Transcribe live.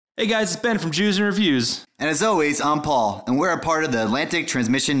Hey guys, it's Ben from Jews and Reviews. And as always, I'm Paul, and we're a part of the Atlantic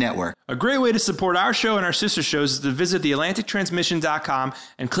Transmission Network. A great way to support our show and our sister shows is to visit theatlantictransmission.com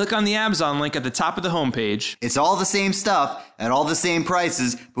and click on the Amazon link at the top of the homepage. It's all the same stuff at all the same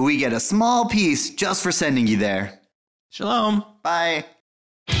prices, but we get a small piece just for sending you there. Shalom. Bye.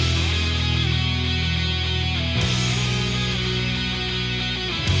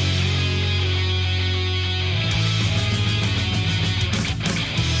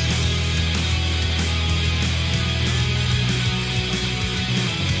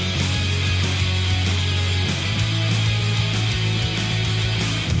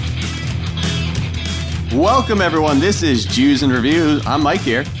 Welcome, everyone. This is Jews and Reviews. I'm Mike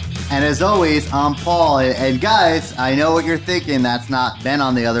here. And as always, I'm Paul. And guys, I know what you're thinking. That's not Ben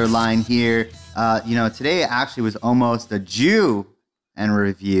on the other line here. Today actually was almost a Jew and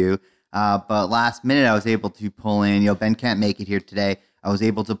Review. But last minute, I was able to pull in, Ben can't make it here today. I was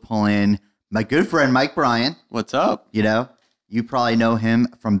able to pull in my good friend, Mike Bryan. What's up? You probably know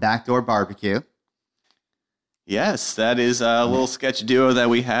him from Backdoor Barbecue. Yes, that is a little sketch duo that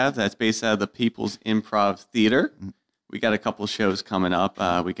we have that's based out of the People's Improv Theater. We got a couple shows coming up.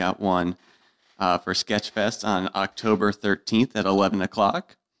 We got one for Sketchfest on October 13th at 11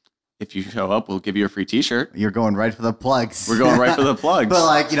 o'clock. If you show up, we'll give you a free t-shirt. You're going right for the plugs. We're going right for the plugs. But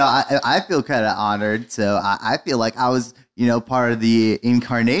I feel kind of honored. So I feel like I was, part of the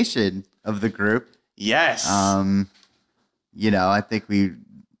incarnation of the group. Yes. I think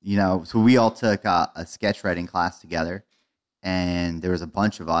so we all took a sketch writing class together, and there was a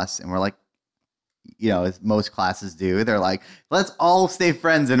bunch of us, and we're like, as most classes do, they're like, let's all stay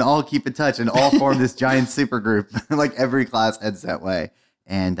friends and all keep in touch and all form this giant super group. Like every class heads that way.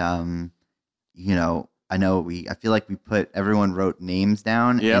 And, I feel like everyone wrote names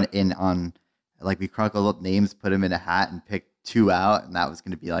down we crunkled up names, put them in a hat and picked two out. And that was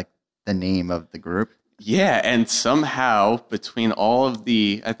going to be like the name of the group. Yeah, and somehow between all of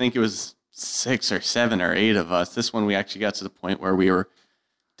I think it was 6 or 7 or 8 of us, this one we actually got to the point where we were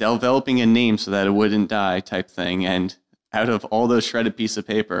developing a name so that it wouldn't die type thing. And out of all those shredded piece of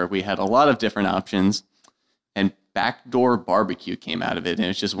paper, we had a lot of different options. And Backdoor Barbecue came out of it. And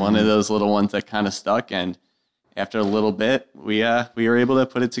it's just one of those little ones that kind of stuck. And after a little bit, we were able to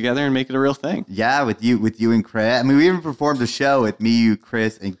put it together and make it a real thing. Yeah, with you and Chris. I mean, we even performed a show with me, you,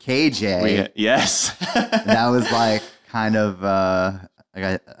 Chris, and KJ. Yes. That was like kind of, I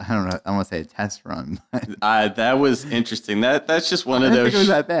don't know, I want to say a test run. That was interesting. That's just one of those. I didn't think it was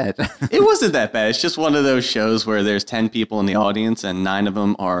that bad. It wasn't that bad. It's just one of those shows where there's 10 people in the audience and 9 of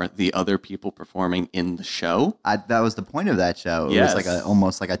them are the other people performing in the show. That was the point of that show. It was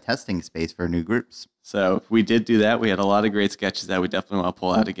almost like a testing space for new groups. So we did do that. We had a lot of great sketches that we definitely want to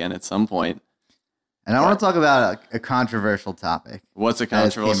pull out again at some point. And I want to talk about a controversial topic. What's a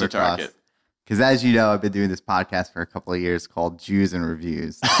controversial topic? Because as you know, I've been doing this podcast for a couple of years called Jews and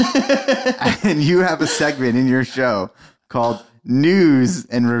Reviews. And you have a segment in your show called News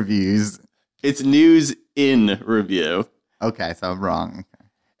and Reviews. It's News in Review. Okay, so I'm wrong.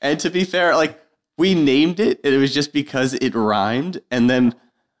 And to be fair, we named it, and it was just because it rhymed. And then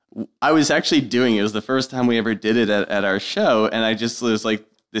I was actually doing it. It was the first time we ever did it at our show. And I just was like,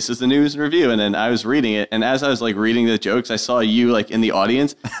 this is the News and Review. And then I was reading it. And as I was reading the jokes, I saw you in the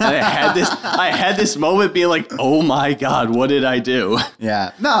audience. And I had this moment being like, oh my God, what did I do?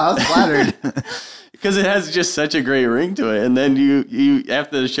 Yeah. No, I was flattered. Because it has just such a great ring to it. And then you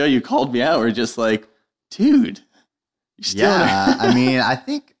after the show, you called me out. We're just like, dude, you're still I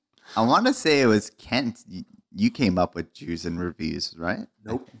think, I want to say it was Kent. You came up with Jews and Reviews, right?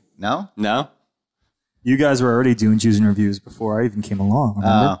 Nope. No? No. You guys were already doing Jews and Reviews before I even came along.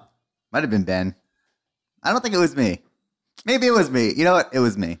 Remember? Might have been Ben. I don't think it was me. Maybe it was me. You know what? It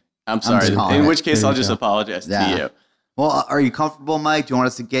was me. I'm sorry. In which case, I'll just apologize to you. Well, are you comfortable, Mike? Do you want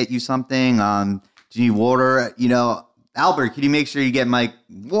us to get you something? Do you need water? Albert, can you make sure you get Mike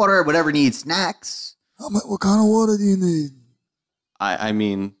water, whatever he needs, snacks? What kind of water do you need? I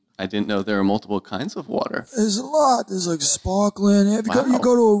mean, I didn't know there were multiple kinds of water. There's a lot. There's sparkling. You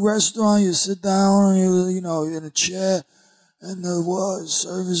go to a restaurant, you sit down, and you're in a chair, and the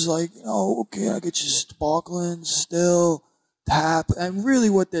server's okay, I get you sparkling, still, tap. And really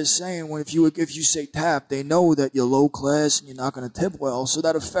what they're saying, if you say tap, they know that you're low class and you're not going to tip well, so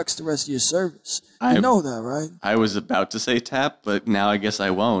that affects the rest of your service. You know that, right? I was about to say tap, but now I guess I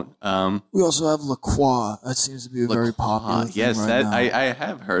won't. We also have La Croix. That seems to be a very popular thing yes, right now. I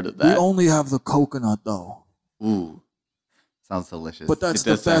have heard of that. We only have the coconut, though. Ooh. Sounds delicious. But that's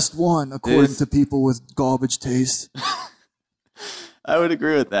the best one, according to people with garbage taste. I would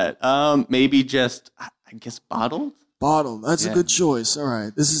agree with that. Maybe just, I guess, bottled? Bottle. That's a good choice. All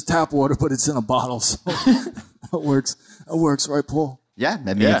right. This is tap water, but it's in a bottle, so that works. That works, right, Paul? Yeah,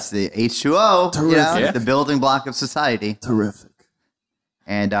 I mean, it's the H2O, Terrific. the building block of society. Terrific.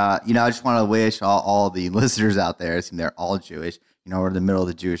 And, I just want to wish all the listeners out there, I assume they're all Jewish, we're in the middle of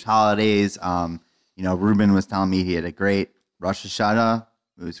the Jewish holidays. Ruben was telling me he had a great Rosh Hashanah.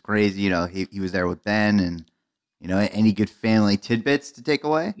 It was crazy. He was there with Ben and, any good family tidbits to take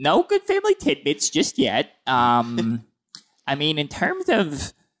away? No good family tidbits just yet. I mean, in terms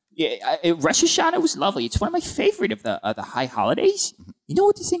of Rosh Hashanah was lovely. It's one of my favorite of the high holidays. You know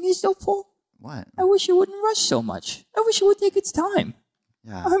what the thing is, though, Paul? What? I wish it wouldn't rush so much. I wish it would take its time.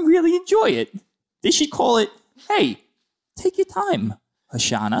 Yeah. I really enjoy it. They should call it, hey, take your time,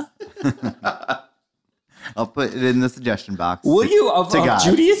 Hashanah. I'll put it in the suggestion box. Will you? Of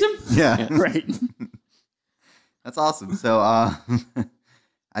Judaism? Yeah. Right. That's awesome. So,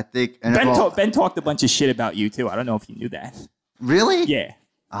 I think... Ben talked a bunch of shit about you, too. I don't know if you knew that. Really? Yeah.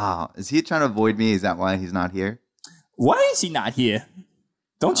 Oh, is he trying to avoid me? Is that why he's not here? Why is he not here?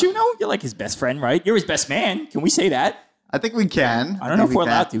 Don't you know? You're like his best friend, right? You're his best man. Can we say that? I think we can. I don't know if we're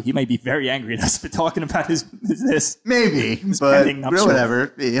allowed to. He might be very angry at us for talking about this. Maybe, but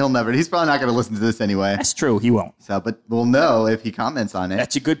whatever. He'll never. He's probably not going to listen to this anyway. That's true. He won't. So, but we'll know if he comments on it.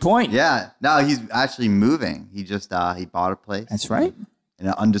 That's a good point. Yeah. No, he's actually moving. He just he bought a place. That's right. In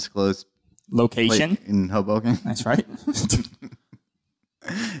an undisclosed location in Hoboken. That's right.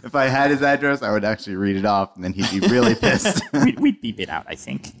 If I had his address, I would actually read it off, and then he'd be really pissed. We'd beep it out, I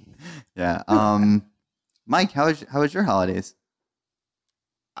think. Yeah. Mike, how was your holidays?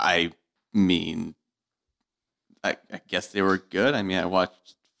 I mean, I guess they were good. I mean, I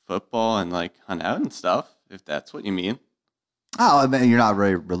watched football and hung out and stuff, if that's what you mean. Oh, I mean, you're not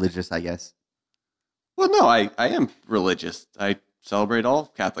very religious, I guess. Well, no, I am religious. I celebrate all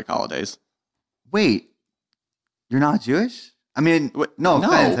Catholic holidays. Wait, you're not Jewish? I mean, no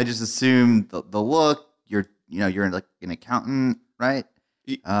offense. I just assumed the look. You're an accountant, right?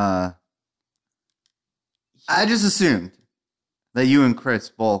 I just assumed that you and Chris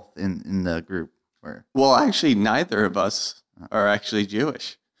both in the group were. Well, actually, neither of us are actually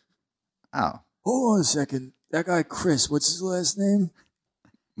Jewish. Oh. Hold on a second. That guy, Chris, what's his last name?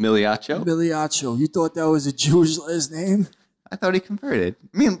 Miliacho? Miliacho. You thought that was a Jewish last name? I thought he converted.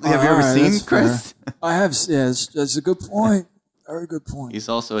 I mean, have you ever seen Chris? I have. Yes, that's a good point. Very good point. He's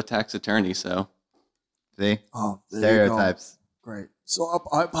also a tax attorney, so. See? Oh, stereotypes. Great. So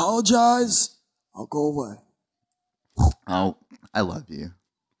I apologize. I'll go away. Oh, I love you.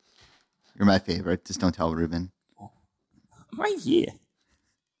 You're my favorite. Just don't tell Ruben. I'm right here.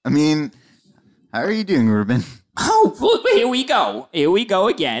 I mean, how are you doing, Ruben? Oh, well, here we go. Here we go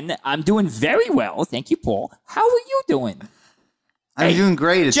again. I'm doing very well. Thank you, Paul. How are you doing? I'm doing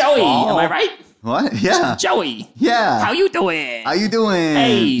great. It's Joey, fall. am I right? What? Yeah. Joey. Yeah. How you doing? How you doing?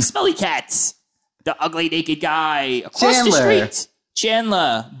 Hey, Smelly Cats. The ugly naked guy across Chandler. the street.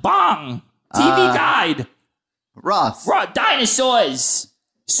 Chandler. Bong. TV Guide. Ross. Dinosaurs.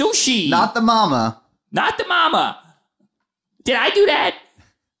 Sushi. Not the mama. Not the mama. Did I do that?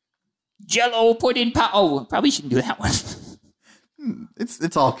 Jello put in oh, probably shouldn't do that one.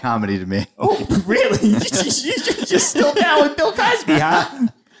 It's all comedy to me. Oh, really? You're just still down with Bill Cosby, huh?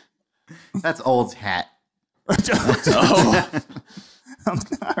 That's Old's hat. Oh.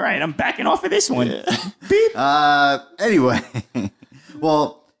 All right, I'm backing off of this one. Beep. Anyway,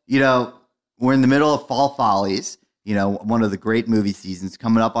 well, we're in the middle of Fall Follies. One of the great movie seasons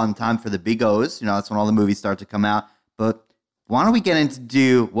coming up on time for the big O's. That's when all the movies start to come out. But why don't we get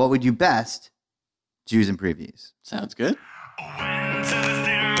into what we do best, Jews and previews? Sounds good. Went to the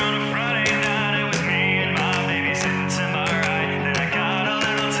theater on a Friday night. It was me and my baby sitting to my right. Then I got a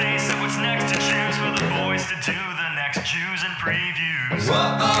little taste of what's next to choose for the boys to do the next Jews and previews.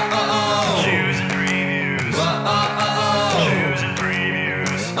 Whoa, Jews and previews. Whoa, Jews and previews.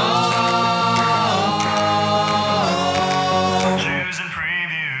 Jews and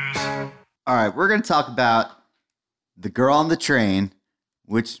previews. All right, we're going to talk about The Girl on the Train,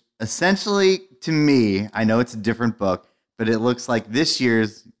 which essentially, to me, I know it's a different book, but it looks like this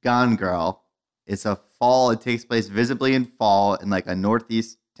year's Gone Girl. It's a fall. It takes place visibly in fall in a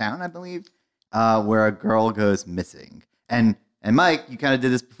northeast town, I believe, where a girl goes missing. And Mike, you kind of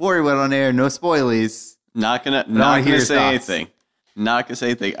did this before we went on air. No spoilies. Not gonna say anything. Not gonna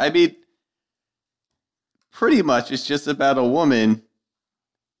say anything. I mean, pretty much it's just about a woman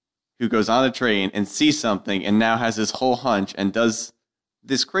who goes on a train and sees something and now has this whole hunch and does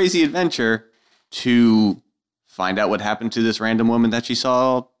this crazy adventure to find out what happened to this random woman that she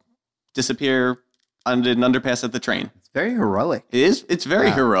saw disappear under an underpass at the train. It's very heroic. It is. It's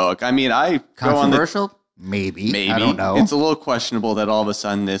very heroic. I mean, I go on controversial. Maybe. I don't know. It's a little questionable that all of a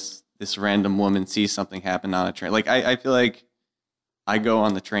sudden this random woman sees something happen on a train. Like, I feel like I go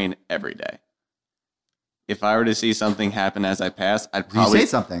on the train every day. If I were to see something happen as I pass, I'd probably you say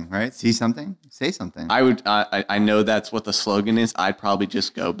something, right? See something, say something. I would. I know that's what the slogan is. I'd probably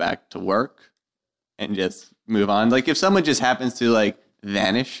just go back to work and just move on. Like, if someone just happens to like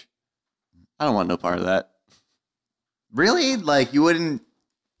vanish, I don't want no part of that. Really? Like, you wouldn't?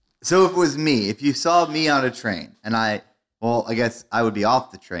 So if it was me, if you saw me on a train and I guess I would be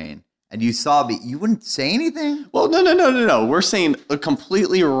off the train and you saw me, you wouldn't say anything? Well, no. We're saying a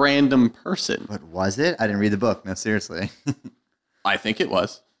completely random person. But was it? I didn't read the book. No, seriously. I think it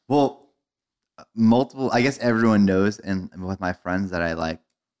was. Well, I guess everyone knows, and with my friends that I like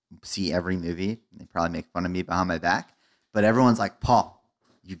see every movie, they probably make fun of me behind my back, but everyone's like, Paul,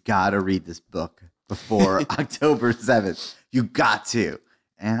 you got to read this book before October 7th. You got to.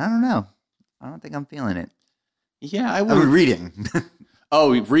 And I don't know. I don't think I'm feeling it. Yeah, I mean, reading.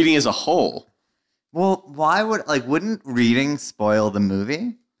 Oh, reading as a whole. Well, wouldn't reading spoil the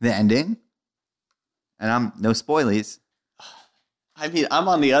movie, the ending? And I'm no spoilies. I mean, I'm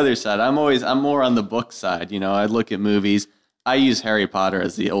on the other side. I'm more on the book side. You know, I look at movies. I use Harry Potter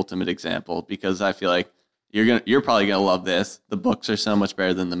as the ultimate example because I feel like you're probably gonna love this. The books are so much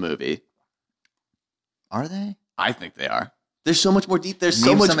better than the movie. Are they? I think they are. There's so much more deep. There's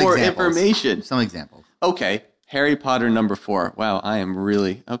Name so much some more examples. information. Some examples. Okay, Harry Potter number 4. Wow, I am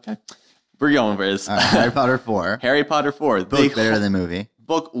really okay. We're going for this. All right, Harry Potter 4. Harry Potter 4. Book better than the movie.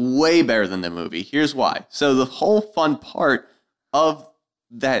 Book way better than the movie. Here's why. So the whole fun part of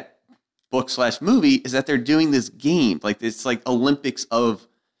that book/movie is that they're doing this game. Like, it's like Olympics of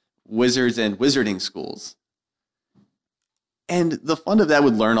wizards and wizarding schools. And the fun of that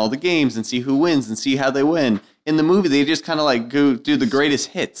would learn all the games and see who wins and see how they win. In the movie, they just kind of like go do the greatest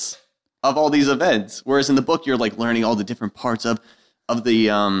hits of all these events. Whereas in the book, you're like learning all the different parts of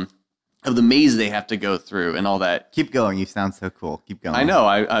the maze they have to go through and all that. Keep going. You sound so cool. Keep going. I know.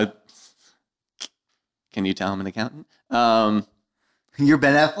 I can you tell I'm an accountant? You're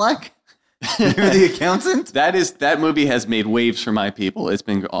Ben Affleck? You're the accountant? That movie has made waves for my people. It's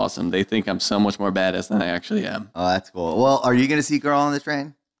been awesome. They think I'm so much more badass than I actually am. Oh, that's cool. Well, are you going to see Girl on the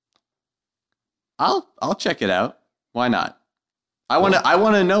Train? I'll check it out. Why not? I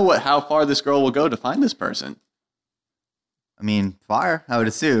want to know how far this girl will go to find this person. I mean, far, I would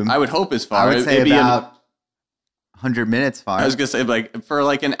assume. I would hope it's far. I would say It'd be about 100 minutes far. I was going to say, like, for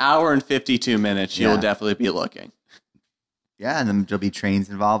like an hour and 52 minutes, Yeah. you'll definitely be looking. Yeah, and then there'll be trains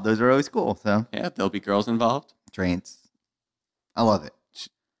involved. Those are always cool. So Yeah, there'll be girls involved. trains. I love it.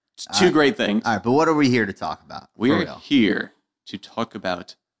 It's two great things. All right, but what are we here to talk about? We For are real? here to talk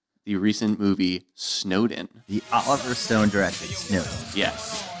about the recent movie Snowden. The Oliver Stone directed Snowden.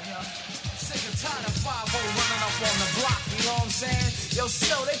 Yes. Yo,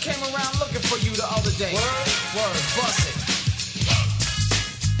 so they came around looking for you the other day. Word, bust it.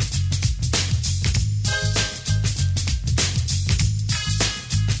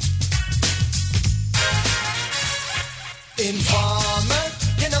 Informer,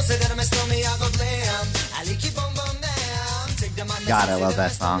 you know, say that I'm a stormy, I go blam. I keep on down. God, I love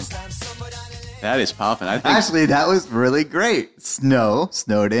that song. That is popping. I think Actually, that was really great.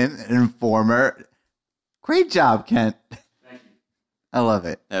 Snowden, Informer. Great job, Kent. Thank you. I love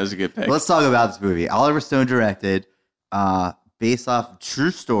it. that was a good pick. Let's talk about this movie. Oliver Stone directed, based off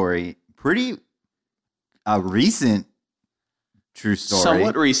true story, pretty recent true story.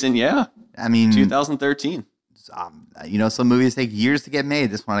 Somewhat recent, yeah. I mean, 2013. Some movies take years to get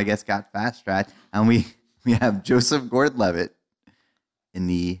made. This one, I guess, got fast tracked, and we have Joseph Gordon-Levitt in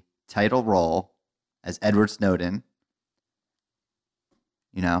the title role as Edward Snowden.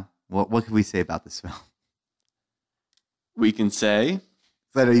 You know, what can we say about this film? We can say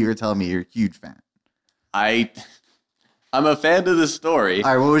I know you were telling me you're a huge fan. I'm a fan of the story.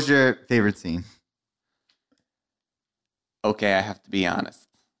 All right, what was your favorite scene? Okay, I have to be honest.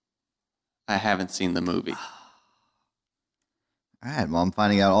 I haven't seen the movie. All right, well, I'm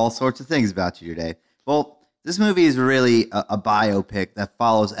finding out all sorts of things about you today. Well, this movie is really a biopic that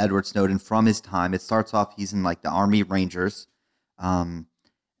follows Edward Snowden from his time. It starts off, he's in like the Army Rangers.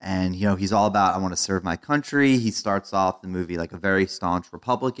 And, he's all about, I want to serve my country. He starts off the movie like a very staunch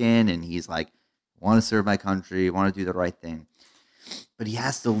Republican. And he's like, want to serve my country, want to do the right thing. But he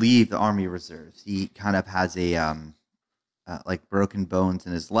has to leave the Army Reserves. He kind of has a like broken bones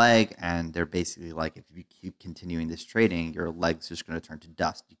in his leg, and they're basically like, if you keep continuing this training, your leg's just going to turn to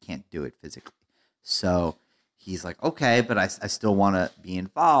dust. You can't do it physically. So he's like, okay, but I still want to be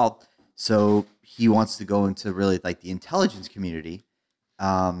involved. So he wants to go into really like the intelligence community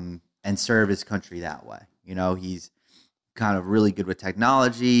and serve his country that way. You know, he's kind of really good with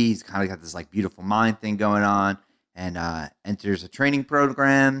technology. He's kind of got this like beautiful mind thing going on, and enters a training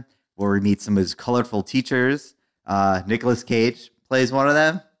program where we meet some of his colorful teachers. Nicolas Cage plays one of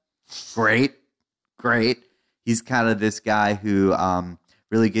them. Great. He's kind of this guy who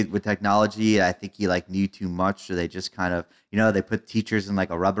really good with technology. I think he like knew too much, so they just kind of, you know, they put teachers in like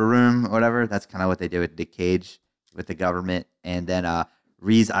a rubber room or whatever. That's kind of what they did with Nick Cage with the government. And then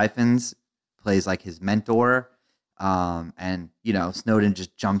Rhys Ifans plays like his mentor. And you know, Snowden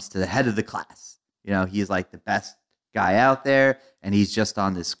just jumps to the head of the class. You know, he's like the best guy out there, and he's just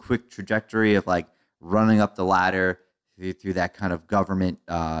on this quick trajectory of like running up the ladder through that kind of government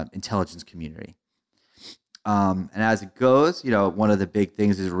intelligence community. And as it goes, you know, one of the big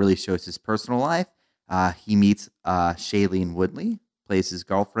things is it really shows his personal life. He meets Shailene Woodley, plays his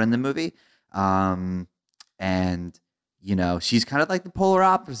girlfriend in the movie. And, you know, she's kind of like the polar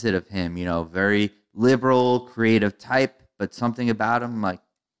opposite of him, you know, very liberal, creative type, but something about him like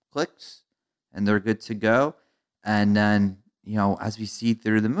clicks and they're good to go. And then, you know, as we see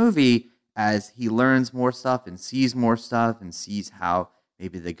through the movie, as he learns more stuff and sees how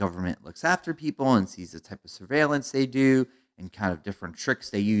maybe the government looks after people and sees the type of surveillance they do and kind of different tricks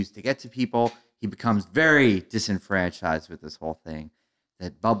they use to get to people, he becomes very disenfranchised with this whole thing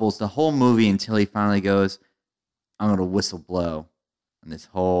that bubbles the whole movie until he finally goes, I'm going to whistle blow on this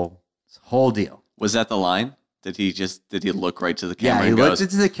whole deal. Was that the line? Did he look right to the camera? Yeah, he and looked goes,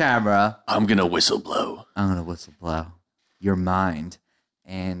 into the camera. I'm going to whistle blow. I'm going to whistle blow your mind.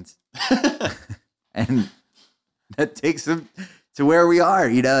 And and that takes him to where we are,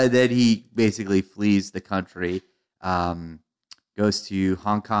 you know, and then he basically flees the country, goes to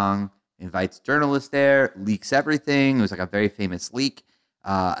Hong Kong, invites journalists there, leaks everything. It was like a very famous leak.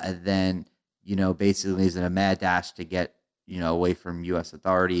 And then, you know, basically is in a mad dash to get, you know, away from U.S.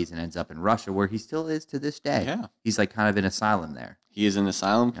 authorities and ends up in Russia, where he still is to this day. Yeah. He's like kind of in asylum there. He is in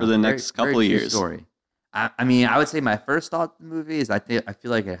asylum for You know, the very- next couple very of true years. Story. I mean, I would say my first thought of the movie is I feel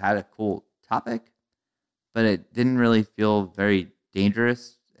like it had a cool topic, but it didn't really feel very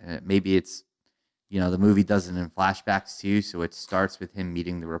dangerous. Maybe it's, you know, the movie does it in flashbacks too, so it starts with him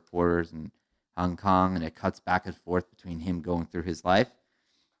meeting the reporters in Hong Kong, and it cuts back and forth between him going through his life.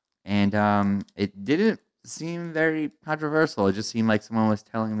 And it didn't seem very controversial. It just seemed like someone was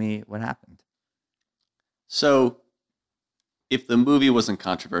telling me what happened. So, if the movie wasn't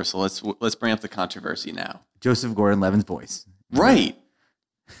controversial, let's bring up the controversy now. Joseph Gordon-Levitt's voice. Right.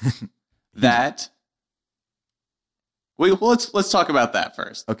 That. Well, let's talk about that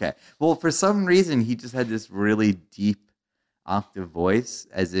first. Okay. Well, for some reason, he just had this really deep octave voice,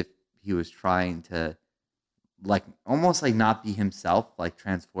 as if he was trying to, like, almost like not be himself, like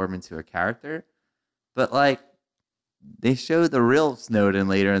transform into a character. But like, they show the real Snowden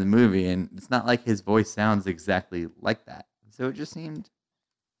later in the movie, and it's not like his voice sounds exactly like that. So it just seemed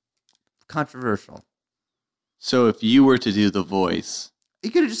controversial. So, if you were to do the voice, He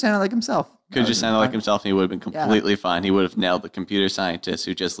could have just sounded like himself. could just sound like himself, and he would have been completely fine. He would have nailed the computer scientist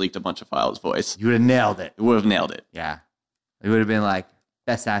who just leaked a bunch of files' voice. You would have nailed it. He would have nailed it. Yeah. It would have been like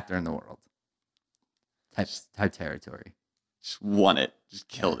best actor in the world type territory. Just won it. Just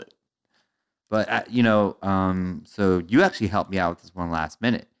killed it. But, you know, so you actually helped me out with this one last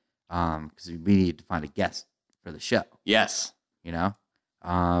minute because we needed to find a guest for the show, Yes. you know?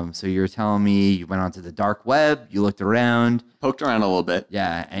 So you were telling me you went onto the dark web, you looked around. Poked around a little bit.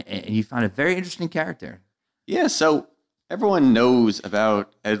 Yeah, and you found a very interesting character. Yeah, so everyone knows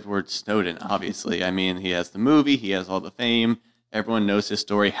about Edward Snowden, obviously. I mean, he has the movie, he has all the fame. Everyone knows his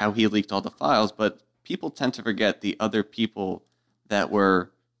story, how he leaked all the files, but people tend to forget the other people that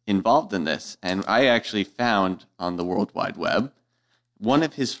were involved in this. And I actually found on the World Wide Web one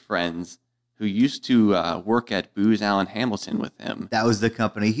of his friends who used to work at Booz Allen Hamilton with him. That was the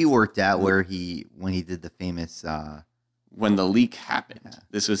company he worked at when he did the famous... when the leak happened. Yeah.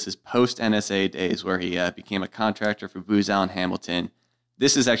 This was his post-NSA days where he became a contractor for Booz Allen Hamilton.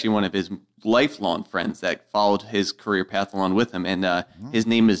 This is actually one of his lifelong friends that followed his career path along with him, and his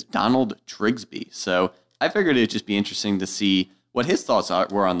name is Donald Drigsby. So I figured it'd just be interesting to see what his thoughts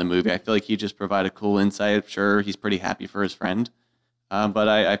were on the movie. I feel like he just provided cool insight. I'm sure he's pretty happy for his friend. But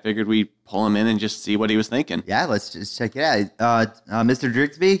I figured we'd pull him in and just see what he was thinking. Yeah, let's just check it out. Mr.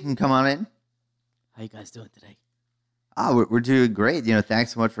 Drigsby, can come on in. How you guys doing today? Oh, we're doing great. You know,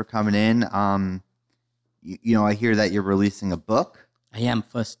 thanks so much for coming in. You know, I hear that you're releasing a book. I am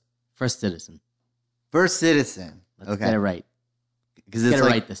first citizen. First Citizen. Let's Okay. get it right. Because Get it's it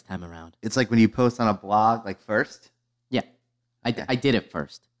like right this time around. it's like when you post on a blog, like first. Yeah, Okay. I did it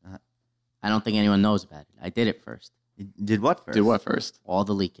first. Uh-huh. I don't think anyone knows about it. I did it first. You did what first? Did what first? All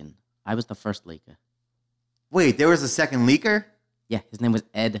the leaking. I was the first leaker. Wait, there was a second leaker? Yeah, his name was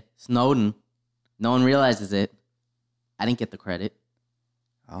Ed Snowden. No one realizes it. I didn't get the credit.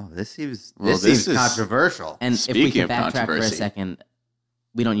 Oh, this seems This is controversial. And if we Speaking can of backtrack for a controversy. second,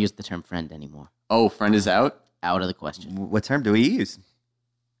 we don't use the term friend anymore. Oh, friend is out. Out of the question. What term do we use?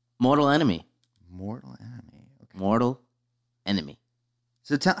 Mortal enemy. Mortal enemy. Okay. Mortal enemy.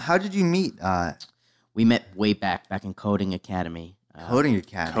 So how did you meet We met way back in Coding Academy. Coding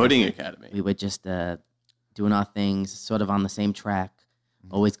Academy? Coding Academy. We were just doing our things, sort of on the same track,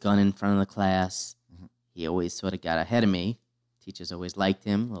 always gunning in front of the class. He always sort of got ahead of me. Teachers always liked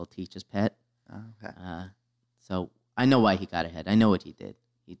him, little teacher's pet. Okay. So I know why he got ahead. I know what he did.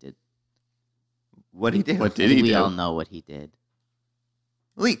 He did. What he did? What did he We do? all know what he did.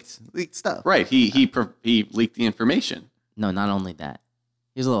 Leaked stuff. Right. He leaked the information. No, not only that.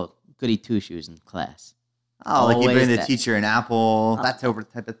 He was a little goody two-shoes in class. Oh, like you Always bring the that. teacher an apple, that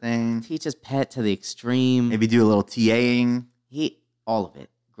type of thing. Teacher's pet to the extreme. Maybe do a little TAing. All of it.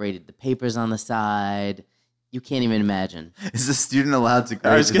 Graded the papers on the side. You can't even imagine. Is the student allowed to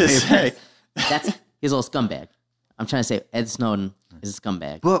grade I was the going to papers? say. He's a little scumbag. I'm trying to say Ed Snowden is a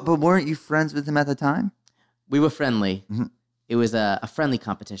scumbag. But weren't you friends with him at the time? We were friendly. Mhm. It was a friendly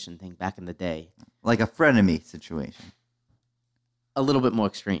competition thing back in the day. Like a frenemy situation. A little bit more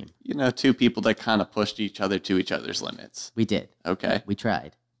extreme. You know, two people that kind of pushed each other to each other's limits. We did. Okay. We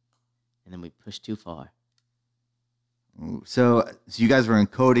tried. And then we pushed too far. Ooh, so you guys were in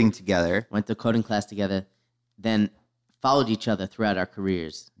coding together. Went to coding class together. Then followed each other throughout our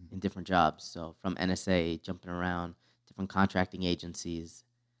careers in different jobs. So from NSA, jumping around, different contracting agencies.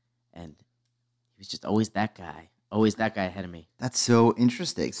 And he was just always that guy. Always that guy ahead of me. That's so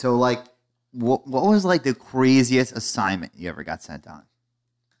interesting. So, like, what was like the craziest assignment you ever got sent on?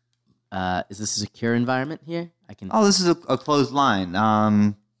 Is this a secure environment here? I can. Oh, this is a closed line.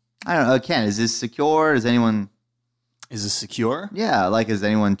 I don't know. Ken, is this secure? Is anyone? Is this secure? Yeah, like is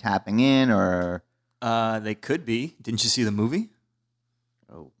anyone tapping in or? They could be. Didn't you see the movie?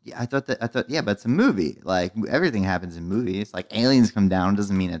 Oh, Yeah, I thought. Yeah, but it's a movie. Like everything happens in movies. Like aliens come down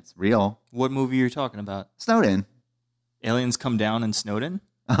doesn't mean it's real. What movie are you talking about? Snowden. Aliens come down in Snowden?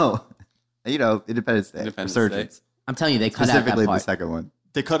 Oh, Independence Day. Independence Resurgence. I'm telling you, they cut out that Specifically the part. second one.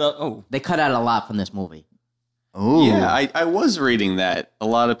 They cut out. Oh, They cut out a lot from this movie. Oh, Yeah, I was reading that. A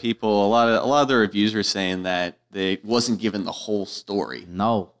lot of people, a lot of the reviews were saying that they wasn't given the whole story.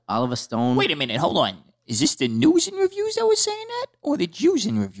 No, Oliver Stone. Wait a minute, hold on. Is this the news and reviews that was saying that, or the Jews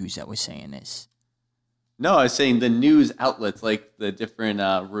and reviews that was saying this? No, I was saying the news outlets, like the different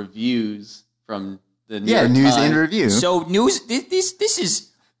reviews from the New York news Times. and review. So news. This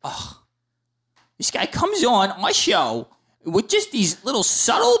is. This guy comes on our show with just these little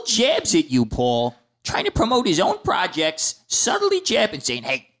subtle jabs at you, Paul, trying to promote his own projects, subtly jabbing, saying,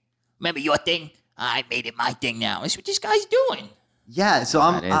 "Hey, remember your thing? I made it my thing now." That's what this guy's doing. yeah. So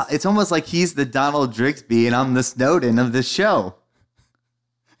That is. it's almost like he's the Donald Drigsby and I'm the Snowden of this show.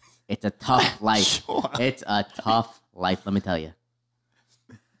 It's a tough life. Sure. It's a tough life, let me tell you.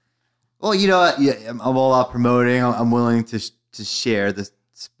 Well, you know what? Yeah, I'm all about promoting. I'm willing to share the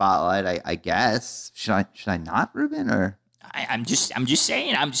spotlight. I guess should I not, Ruben? Or I'm just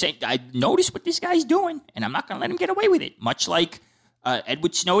saying. I noticed what this guy's doing, and I'm not going to let him get away with it. Much like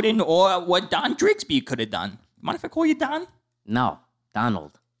Edward Snowden or what Don Drigsby could have done. Mind if I call you Don? No,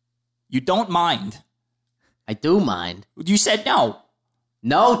 Donald. You don't mind. I do mind. You said no.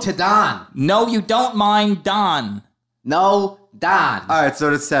 No to Don. No, you don't mind Don. No, Don. all right, so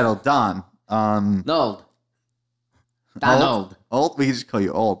to settle, Don. Nold. Donald. Old. We can just call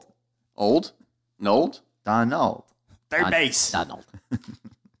you old. Old? Nold? Donald. Third base. Donald.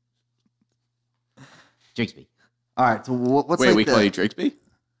 Drigsby. All right. So what's Wait, like we the, call you Drigsby?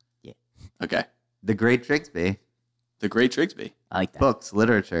 Yeah. Okay. the Great Drigsby? The Great Drigsby. I like that. Books,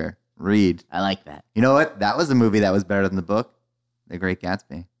 literature, read. I like that. You know what? That was a movie that was better than the book, The Great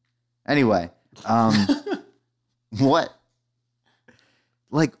Gatsby. Anyway, what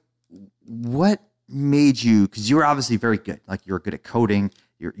made you? Because you were obviously very good. Like you were good at coding.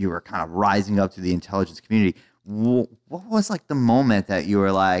 You were kind of rising up to the intelligence community. What was like the moment that you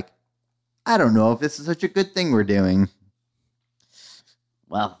were like, I don't know if this is such a good thing we're doing?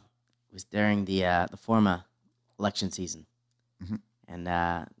 Well, it was during the former election season. Mhm. And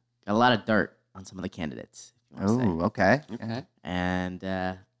got a lot of dirt on some of the candidates. If you want to say. Oh, okay. Okay.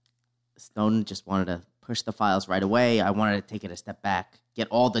 And Snowden just wanted to push the files right away. I wanted to take it a step back, get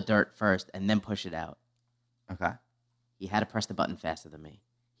all the dirt first, and then push it out. Okay. He had to press the button faster than me.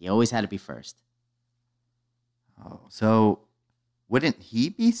 He always had to be first. Oh, so wouldn't he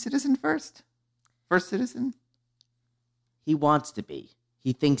be citizen first? First citizen? He wants to be.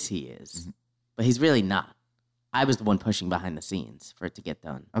 He thinks he is. Mhm. But he's really not. I was the one pushing behind the scenes for it to get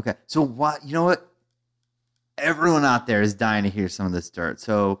done. Okay. So what? You know what? Everyone out there is dying to hear some of this dirt.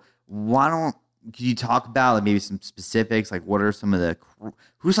 So can you talk about like maybe some specifics? Like, what are some of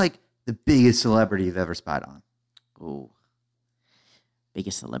who's like the biggest celebrity you've ever spied on? Ooh,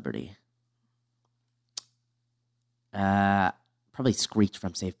 biggest celebrity. Probably Screech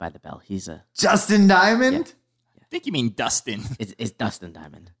from Saved by the Bell. He's a Justin Diamond. I think you mean Dustin. It's Dustin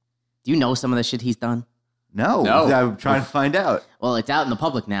Diamond. Do you know some of the shit he's done? No. I'm trying to find out. Well, it's out in the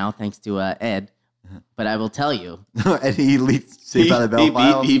public now, thanks to Ed. But I will tell you, And he leaked Saved by the Bell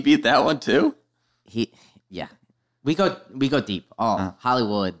files. He beat that one too. we go deep. All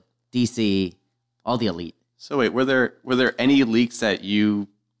Hollywood, DC, all the elite. So wait, were there any leaks that you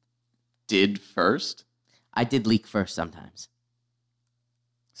did first? I did leak first sometimes.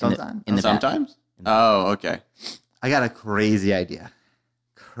 Sometimes. Sometimes? Oh, okay. I got a crazy idea.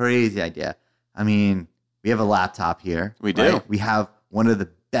 I mean, we have a laptop here. We do. Right? We have one of the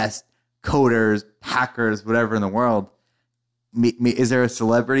best coders, hackers, whatever in the world. Is there a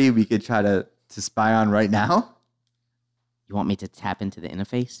celebrity we could try to spy on right now? You want me to tap into the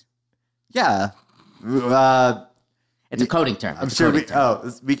interface? Yeah. It's a coding term. I'm sure we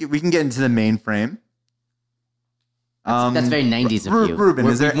can get into the mainframe. That's very 90s of you. Ruben,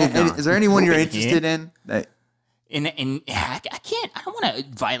 We've is there moved on. is there anyone you're Ruben interested in? I can't. I don't want to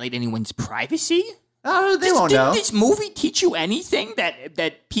violate anyone's privacy. Oh, they won't Didn't know. this movie teach you anything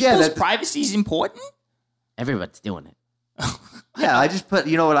that people's privacy is important? Everybody's doing it. Yeah, I just put.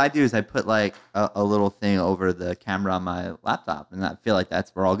 You know what I do is I put like a little thing over the camera on my laptop, and I feel like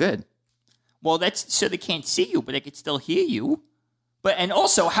we're all good. Well, that's so they can't see you, but they can still hear you. And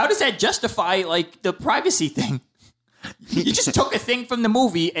also, how does that justify like the privacy thing? You just took a thing from the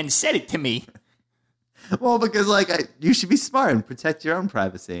movie and said it to me. Well, because you should be smart and protect your own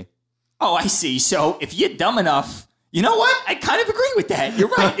privacy. Oh, I see. So if you're dumb enough, you know what? I kind of agree with that. You're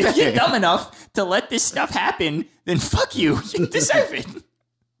right. If you're dumb enough to let this stuff happen, then fuck you. You deserve it.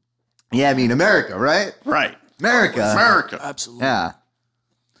 Yeah, I mean America, right? Right. America. Absolutely. Yeah.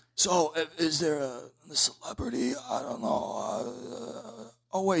 So, is there a celebrity? I don't know.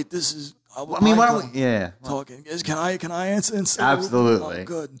 Oh wait, this is. I mean, why don't we? Yeah. Talking. Can I answer and say? Absolutely. Oh,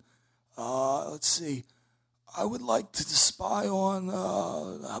 good. Let's see. I would like to spy on.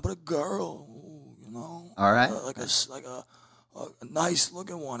 How about a girl? You know. All right. Like a nice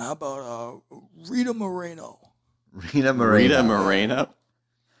looking one. How about Rita Moreno? Rita Moreno.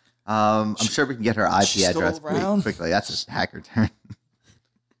 I'm sure we can get her IP She's still address pretty around? quickly. That's a hacker term.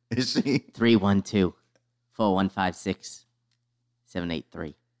 Is she? 312-415-6783.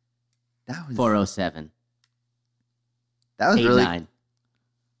 That was 407. That was really. 89.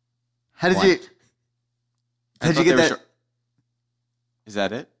 How did What? you? How'd you get that? Is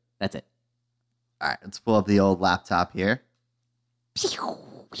that it? That's it. All right, let's pull up the old laptop here. This is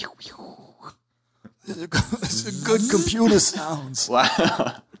good computer sounds. Wow.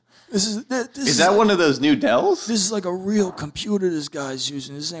 This is Is that one of those new Dells? This is like a real computer this guy's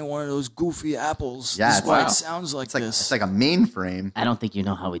using. This ain't one of those goofy apples. Yeah, This is it's why wow. it sounds like It's like this. it's like a mainframe. I don't think you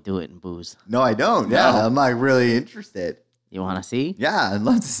know how we do it in booze. No, I don't. Yeah, No. I'm like really interested. You want to see? Yeah, I'd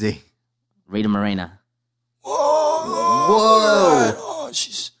love to see. Rita Moreno. Whoa. Oh,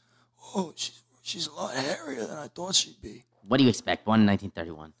 she's a lot hairier than I thought she'd be. What do you expect? Born in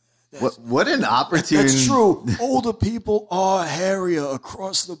 1931. What an opportunity. That's true. Older people are hairier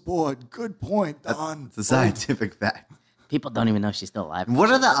across the board. Good point, Don. It's a scientific fact. People don't even know she's still alive. What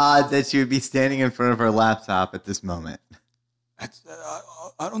are the odds that she would be standing in front of her laptop at this moment? I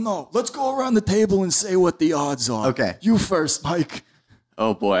don't know. Let's go around the table and say what the odds are. Okay. You first, Mike.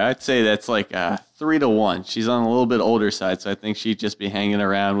 Oh boy, I'd say that's like 3-1. She's on a little bit older side, so I think she'd just be hanging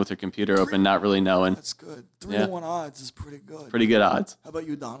around with her computer open, not really knowing. That's good. 3-1 odds is pretty good. Pretty good odds. How about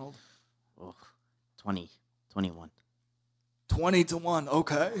you, Donald? Oh, 21. 20-1.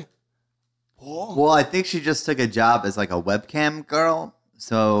 Okay. Paul? Well, I think she just took a job as like a webcam girl.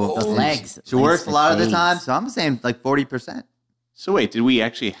 So Those legs. she works a lot of the days. time. So I'm saying like 40%. So wait, did we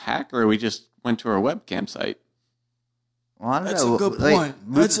actually hack, or we just went to our webcam site? Well, I don't That's know. a good Wait, point.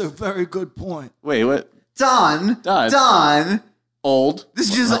 That's a very good point. Wait, what? Don. Old.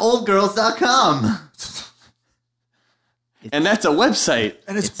 This is just oldgirls.com. And that's a website.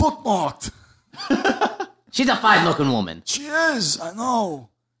 And it's bookmarked. She's a fine-looking woman. She is. I know.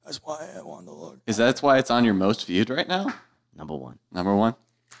 That's why I wanted to look. Is that why it's on your most viewed right now? Number one. Number one?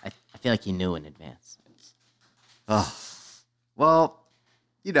 I feel like you knew in advance. Oh. Well,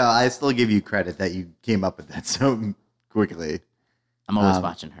 you know, I still give you credit that you came up with that so quickly. I'm always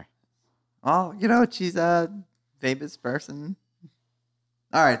watching her. Oh, you know, she's a famous person.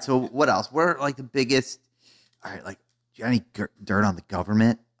 All right, so what else? We're like the biggest all right, like, do you have any dirt on the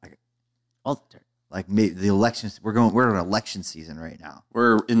government? Like, All the dirt. like maybe the elections. We're in election season right now.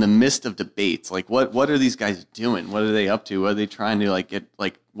 We're in the midst of debates. Like, what are these guys doing? What are they up to? What are they trying to like get?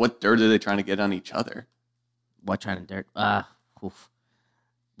 Like, what dirt are they trying to get on each other? What trying to dirt? Oof.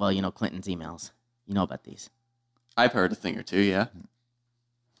 Well, Clinton's emails. You know about these. I've heard a thing or two. Yeah.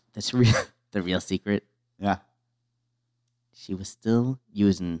 The real secret. Yeah. She was still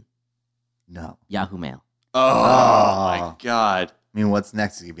using No. Yahoo Mail. Oh my God. I mean, what's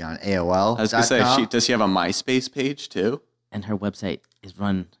next? Is it gonna be on AOL? I was gonna say, does she have a MySpace page too? And her website is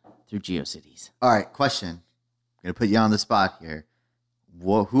run through GeoCities. All right, question. I'm gonna put you on the spot here.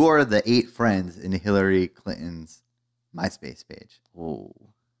 Who are the 8 friends in Hillary Clinton's MySpace page? Whoa.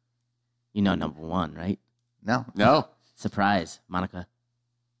 Number 1, right? No. No. Surprise, Monica.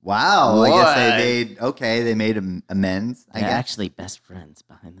 Wow. What? I guess they made amends. I They're guess. actually best friends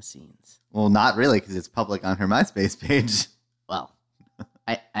behind the scenes. Well, not really, because it's public on her MySpace page. Well,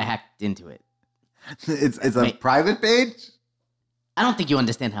 I hacked into it. It's a Wait. private page. I don't think you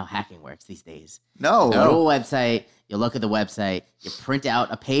understand how hacking works these days. No. You go to a website, you look at the website, you print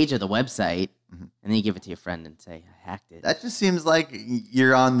out a page of the website, and then you give it to your friend and say, I hacked it. That just seems like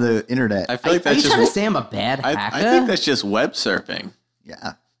you're on the internet. I feel like Are that's you just. trying to say I'm a bad hacker? I think that's just web surfing.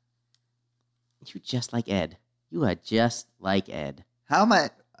 Yeah. You're just like Ed. You are just like Ed. How am I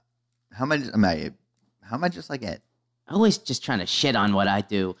just like Ed? Always just trying to shit on what I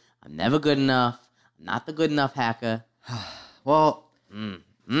do. I'm never good enough. I'm not the good enough hacker. Well, when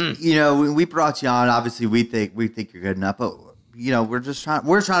we brought you on, obviously we think you're good enough, but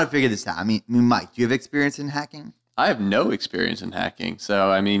we're trying to figure this out. I mean, Mike, do you have experience in hacking? I have no experience in hacking,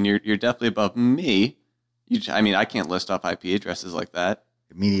 so I mean, you're definitely above me. I can't list off IP addresses like that.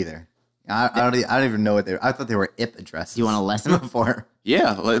 Me neither. I don't even know what they were. I thought they were IP addresses. Do you want a lesson? Before?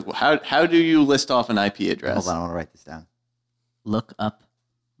 Yeah. How do you list off an IP address? Hold on, I want to write this down. Look up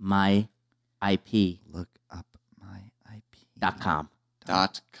my IP. Look up my IP. .com.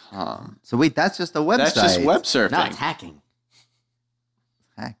 .com. So wait, that's just a website. That's just web surfing. No, it's hacking.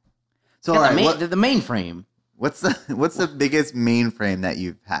 Hey. So Got all right, the mainframe. what's the biggest mainframe that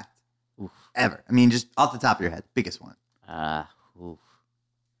you've hacked Oof. ever? I mean, just off the top of your head, biggest one. Oof.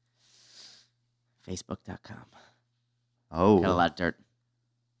 Facebook.com. Oh, Got a lot of dirt.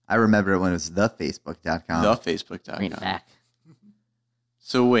 I remember it when it was thefacebook.com. TheFacebook.com. Bring it back.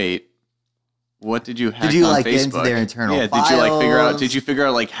 So wait, what did you hack? Did you on like Facebook? get into their internal Yeah. files? Did you like figure out? Did you figure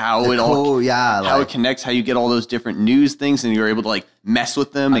out like how it all? How it connects? How you get all those different news things, and you're able to like mess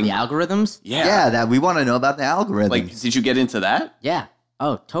with them and The algorithms? yeah. that we want to know about the algorithms. Like, did you get into that? Yeah.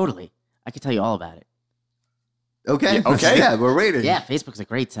 Oh, totally. I could tell you all about it. okay, Yeah, okay. yeah, we're waiting. Yeah, Facebook's a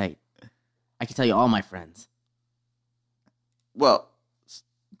great site. I can tell you all my friends. Well,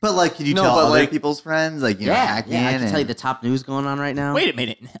 But like, could you No, tell but, other like- people's friends? Like, Yeah, hacking I can and tell you the top news going on right now. Wait a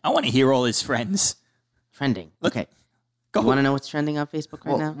minute. I want to hear all his friends. Trending. Okay. Go. You want to know what's trending on Facebook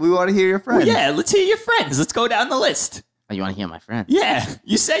right now? we want to hear your Well, friends. yeah, let's hear your friends. Let's go down the list. Oh, you want to hear my friends? Yeah,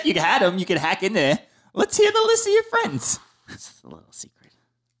 you said you had them. You could hack in there. Let's hear the list of your friends. It's a little secret.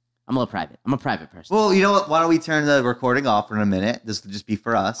 I'm a little private. I'm a private person. Well, you know what? Why don't we turn the recording off for a minute? This will just be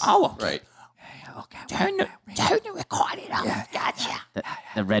for us. Oh, okay. right. Turn the recording off. Gotcha.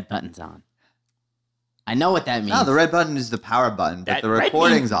 The red button's on. I know what that means. No, the red button is the power button, but That the red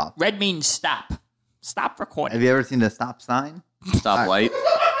recording's mean- off. Red means stop. Stop recording. Have you ever seen the stop sign? Stop light.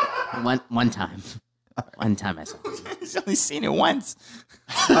 One time. One time I saw it. He's only seen it once.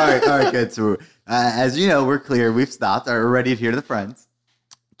 all right, good. So, as you know, we're clear. We've stopped. We're ready to hear the friends.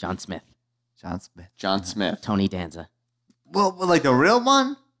 John Smith. John Smith. John Smith. Tony Danza. Well, like the real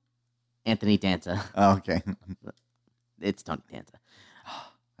one? Anthony Danza. Oh, okay. It's Tony Danza.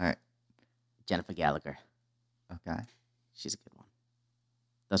 All right. Jennifer Gallagher. Okay. She's a good one.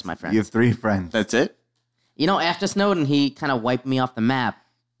 Those are my friends. You have 3 friends. That's it. After Snowden, he kind of wiped me off the map.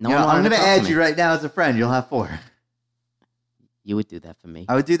 No You know, one wanted I'm going to talk add me. you right now as a friend. You'll have 4. You would do that for me.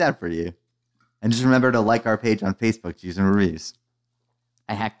 I would do that for you. And just remember to like our page on Facebook to use some reviews.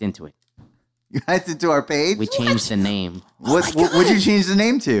 I hacked into it. You hacked into our page? We changed the name. What'd you change the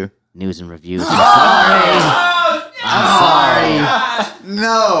name to? News and Reviews. I'm sorry.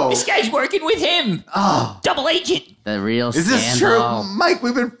 No. This guy's working with him. Oh. Double agent. The real Is this true? scandal. Mike,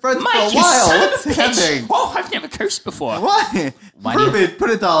 we've been friends Mike, for a you while. son What's of a bitch. happening? Oh, I've never cursed before. What? Why do Prove you- it. Put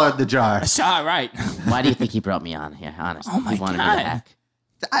 $1 in the jar. It's all right. Why do you think he brought me on here? Honestly, Oh my he wanted me God. to hack.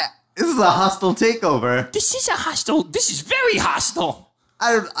 This is a hostile takeover. This is a hostile. This is very hostile.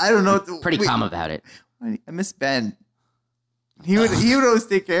 I don't know. Pretty calm about it. I miss Ben. He would always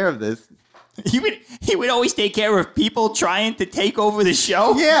take care of this. He would always take care of people trying to take over the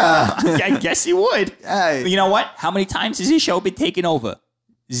show. Yeah. I guess he would. Yeah. You know what? How many times has his show been taken over?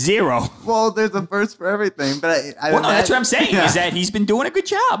 0. Well, there's a first for everything, but I Well, no, that's what I'm saying. Yeah. Is that he's been doing a good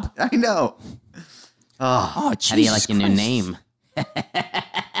job. I know. Oh, Jesus How do you like your new Christ. name?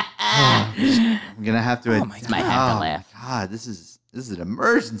 I'm gonna have to. Oh, my Might have to laugh. God, this is an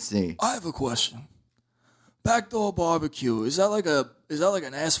emergency. I have a question. Backdoor Barbecue, is that like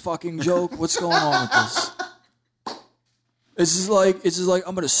an ass fucking joke? What's going on with this? It's just like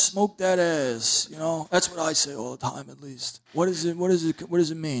I'm gonna smoke that ass, you know? That's what I say all the time, at least. What does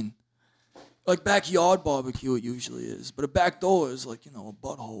it mean? Like backyard barbecue it usually is, but a back door is like, you know, a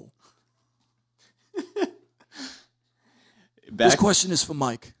butthole. This question is for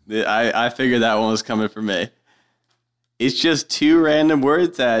Mike. I figured that one was coming for me. It's just 2 random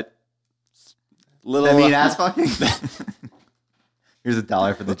words that little. I mean, ass fucking. Here's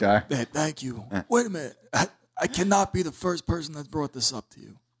 $1 for the jar. Hey, thank you. Wait a minute. I cannot be the first person that's brought this up to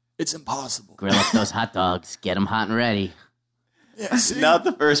you. It's impossible. Grill up those hot dogs. Get them hot and ready. Yeah, see? Not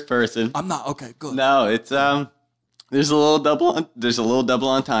the first person. I'm not. Okay, good. No, it's There's a little double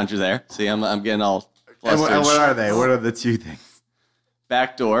entendre there. See, I'm getting all And flustered. what are they? What are the 2 things?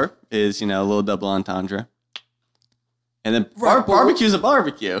 Backdoor is a little double entendre, and then Right, but- barbecue's a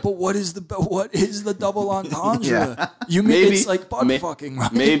barbecue. But what is the double entendre? Yeah. You mean Maybe- it's like butt may- fucking,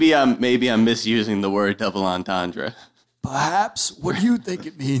 right? Maybe I'm misusing the word double entendre, Perhaps. What do you think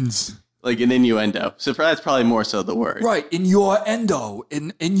it means? like an innuendo. So that's probably more so the word. Right, in your endo.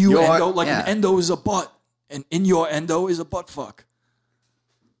 In you endo, like yeah. an endo is a butt, and in your endo is a butt fuck.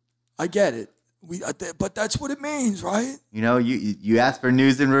 I get it. But that's what it means, right? You know, you asked for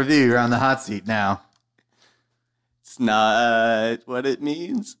news and review. You're on the hot seat now. It's not what it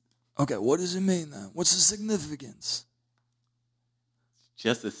means. Okay, what does it mean then? What's the significance?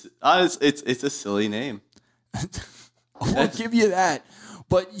 Just it's a silly name. I'll give you that.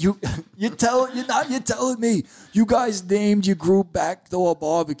 But you're telling me you guys named your group Backdoor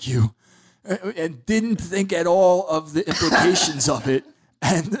Barbecue and didn't think at all of the implications of it.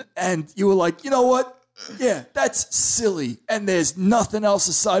 And you were like, you know what? Yeah, that's silly. And there's nothing else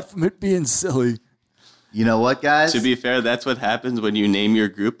aside from it being silly. You know what, guys? To be fair, that's what happens when you name your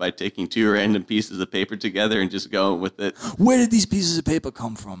group by taking 2 random pieces of paper together and just going with it. Where did these pieces of paper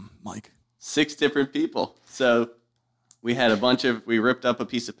come from, Mike? 6 different people. So we had we ripped up a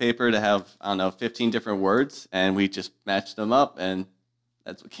piece of paper to have, 15 different words, and we just matched them up, and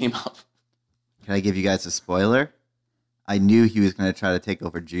that's what came up. Can I give you guys a spoiler? I knew he was going to try to take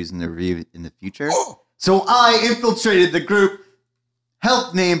over Jews in the Review in the future. So I infiltrated the group,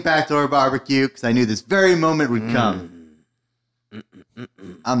 helped name Backdoor Barbecue, because I knew this very moment would come.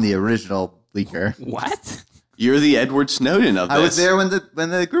 I'm the original leaker. What? You're the Edward Snowden of this. I was there when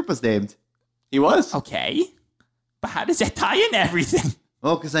the group was named. He was. Okay. But how does that tie into everything?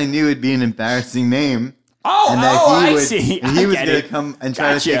 Well, because I knew it'd be an embarrassing name. Oh, And that I would, see. And he I was get going it. to come and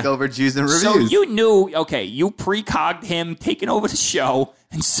try Gotcha. to take over Jews and Reviews. So you knew, okay, you precogged him taking over the show,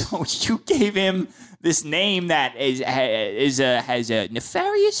 and so you gave him this name that has a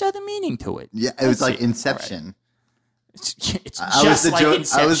nefarious other meaning to it. Yeah, it was I like see. Inception. All right. It's I was just the like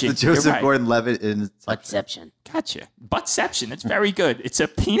Inception. I was the Joseph You're right. Gordon-Levitt in Inception. Buttception. Gotcha. Buttception. That's very good. It's a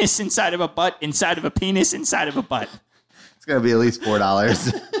penis inside of a butt, inside of a penis, inside of a butt. It's going to be at least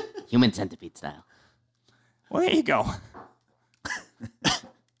 $4. Human centipede style. Well, there you go.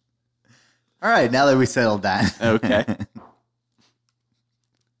 All right, now that we settled that. Okay.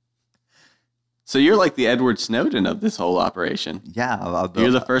 So you're like the Edward Snowden of this whole operation. Yeah.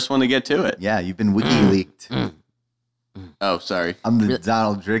 You're the first one to get to it. Yeah, you've been WikiLeaked. Oh, sorry. I'm the Really?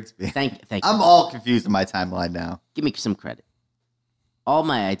 Donald Drigsby. Thank you. I'm all confused in my timeline now. Give me some credit. All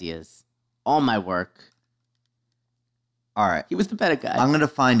my ideas, all my work. All right. He was the better guy. I'm going to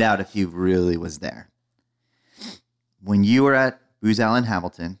find out if he really was there. When you were at Booz Allen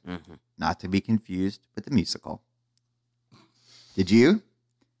Hamilton, not to be confused with the musical, did you?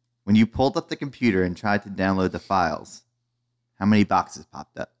 When you pulled up the computer and tried to download the files, how many boxes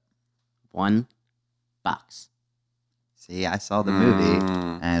popped up? 1 box. See, I saw the movie,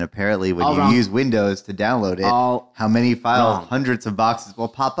 and apparently when All you wrong. use Windows to download it, All how many files, wrong. hundreds of boxes will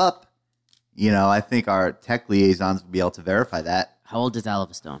pop up? You know, I think our tech liaisons will be able to verify that. How old is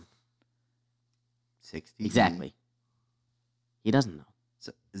Oliver Stone? 60. Exactly. He doesn't know.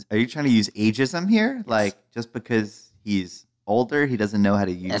 So, are you trying to use ageism here? Like, just because he's older, he doesn't know how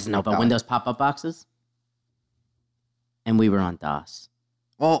to use Doesn't know about God. Windows pop-up boxes? And we were on DOS.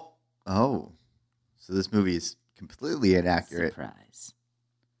 Well, oh. So this movie is completely inaccurate. Surprise.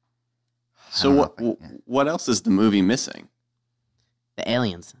 So I don't know if I can. what else is the movie missing? The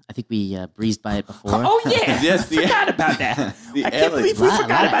aliens. I think we breezed by it before. Oh yeah, Yes, the- forgot about that. the I can't believe we aliens.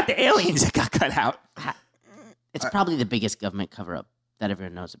 forgot about the aliens that got cut out. It's probably the biggest government cover-up that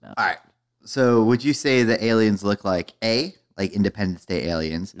everyone knows about. All right. So would you say the aliens look like A, like Independence Day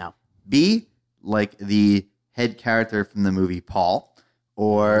aliens, No. B, like the head character from the movie Paul,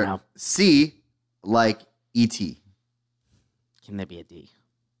 or No. C, like E.T.? Can there be a D?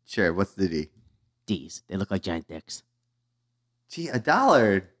 Sure, what's the D? D's. They look like giant dicks. Gee,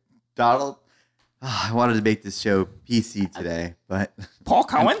 $1. Donald. Ah, I wanted to make this show PC today, but Paul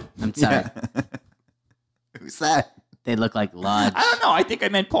Cohen? I'm sorry. Yeah. Who's that? They look like large. I don't know. I think I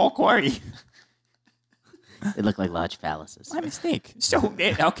meant Paul Corey. They look like large phalluses. My mistake. So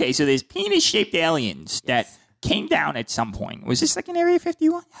okay, so there's penis-shaped aliens that came down at some point. Was this like an Area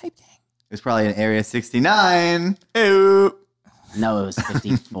 51 type thing? It was probably in Area 69. No, it was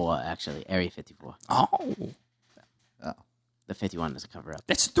 54 actually. Area 54. Oh, The 51 is a cover-up.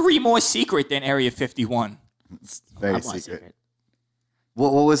 that's 3 more secret than Area 51. It's A very lot more secret.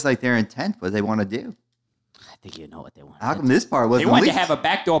 What was like their intent? What did they want to do? I think you know what they want. How come this part They wasn't wanted to leaked? have a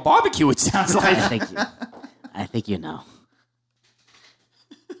backdoor barbecue. It sounds like. I think you know.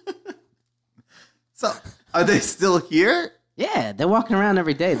 So, are they still here? Yeah, they're walking around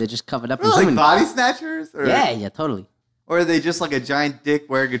every day. They're just covered up in Like human. body snatchers? Or, Yeah, totally. Or are they just like a giant dick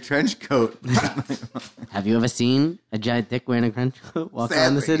wearing a trench coat? Have you ever seen a giant dick wearing a trench coat walk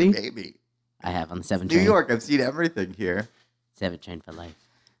around the Sadly, city? Maybe. I have on the 7 New train. York, I've seen everything here. 7 train for life.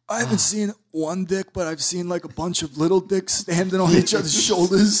 I haven't seen one dick, but I've seen like a bunch of little dicks standing on each other's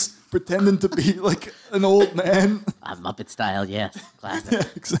shoulders, pretending to be like an old man. Muppet style, yes. Classic. Yeah,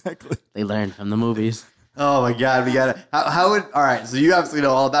 exactly. They learned from the movies. Oh my God, we gotta. How would? All right, so you obviously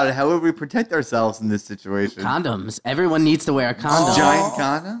know all about it. How would we protect ourselves in this situation? Condoms. Everyone needs to wear a condom. Giant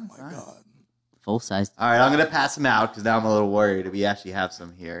condoms. Oh my God. Full size. All right, I'm gonna pass them out because now I'm a little worried. We actually have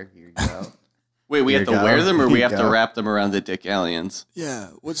some here. Here you go. Wait, we Here have you to go. wear them, or Here we you have to go. wrap them around the dick aliens? Yeah,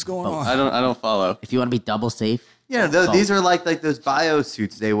 what's going Oh, on? I don't follow. If you want to be double safe, Yeah, So- these are like those bio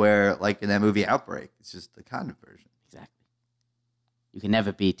suits they wear like in that movie Outbreak. It's just the condom version. exactly. You can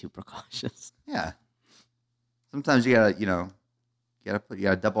never be too precautious. Yeah. Sometimes you gotta, you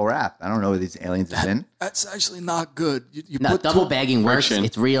gotta double wrap. I don't know where these aliens have been. That's actually not good. You No, put double bagging works. Friction.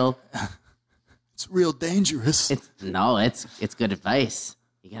 It's real. It's real dangerous. It's good advice.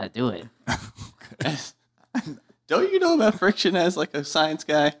 You gotta do it. Don't you know about friction as like a science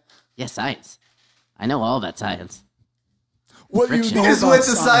guy? Yeah, science. I know all about science. What do you friction. know Just about went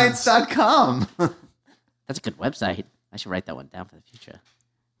to science? science.com. That's a good website. I should write that one down for the future.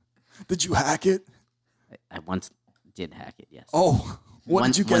 Did you hack it? I once did hack it. Yes. Oh, what One-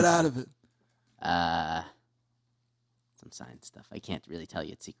 did you get one- out of it? Some science stuff. I can't really tell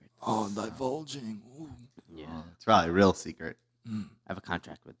you. It's secret. Oh, divulging. Ooh. Yeah. It's probably a real secret. I have a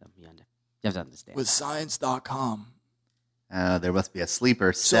contract with them. You have to understand. With science.com. There must be a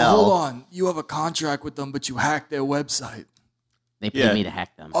sleeper So cell. hold on. You have a contract with them, but you hacked their website. They paid Yeah. me to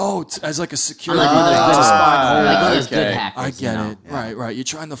hack them. Oh, as like a security. I'm like one of those to good, spy holes. like one of those okay. good hackers. I get you know? it. Right. You're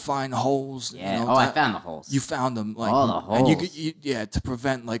trying to find holes. Yeah. You know, I to- found the holes. You found them, like, All the and holes. yeah, to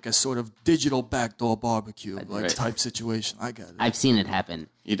prevent like a sort of digital backdoor barbecue like Right. type situation. I get it. I've seen it happen.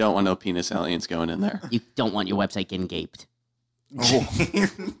 You don't want no penis aliens going in there. You don't want your website getting gaped. Oh.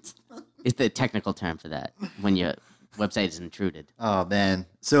 It's the technical term for that when your website is intruded. Oh man.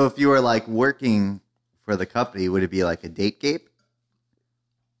 So if you were like working for the company, would it be like a date gape?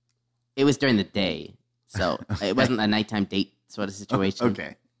 It was during the day, so it wasn't a nighttime date sort of situation.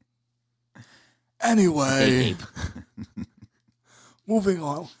 Okay. Day Anyway, gape. moving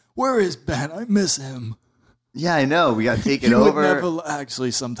on. Where is Ben? I miss him. Yeah, I know. We got taken He would over. never.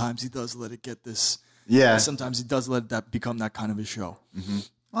 Actually, sometimes he does let it get this. Yeah. Sometimes he does let that become that kind of a show.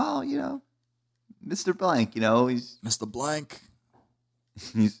 Well, Mr. Blank, he's Mr. Blank.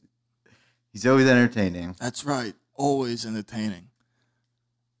 he's always entertaining. That's right. Always entertaining.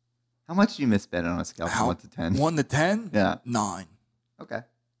 How much do you miss Ben on a scale from 1 to 10? 1 to 10? Yeah. 9. Okay. I'm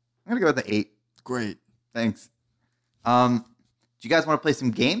gonna go with the 8. Great. Thanks. Do you guys want to play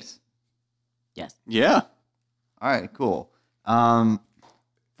some games? Yes. Yeah. All right, cool.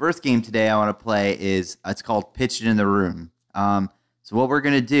 First game today I want to play is it's called Pitch It in the Room. So what we're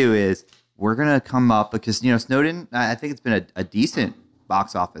gonna do is we're gonna come up because Snowden. I think it's been a decent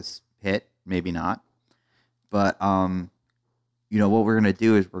box office hit, maybe not, but what we're gonna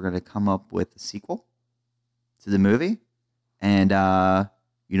do is we're gonna come up with a sequel to the movie, and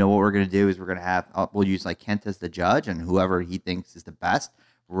what we're gonna do is we're gonna have we'll use like Kent as the judge, and whoever he thinks is the best,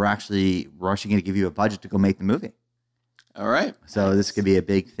 we're actually gonna give you a budget to go make the movie. All right. So this could be a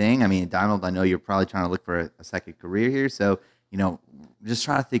big thing. I mean, Donald, I know you're probably trying to look for a second career here. So just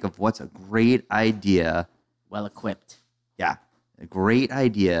trying to think of what's a great idea. Well equipped. Yeah, a great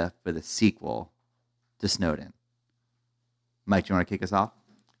idea for the sequel to Snowden. Mike, do you want to kick us off?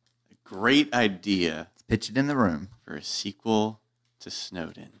 Great idea Let's pitch it in the room. for a sequel to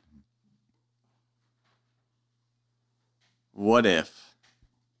Snowden. What if,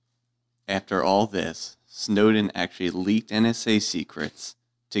 after all this, Snowden actually leaked NSA secrets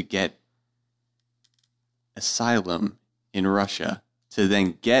to get asylum in Russia, to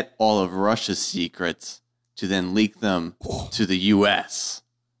then get all of Russia's secrets, to then leak them to the U.S.?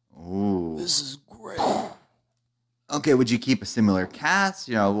 Ooh. This is great. Okay, would you keep a similar cast?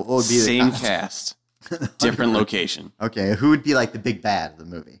 What would be Same the cast, different location. Okay, who would be like the big bad of the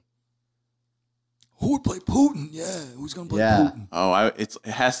movie? Who would play Putin? Yeah, who's gonna play Yeah. Putin? Oh, it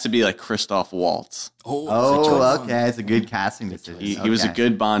has to be like Christoph Waltz. Oh, that's a good Oh, one. okay, it's a good casting decision. He was a Okay.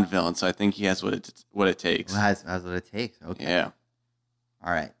 good Bond villain, so I think he has what it takes. Well, that's what it takes. Okay. Yeah.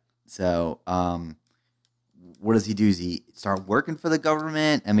 All right. So, what does he do? Does he start working for the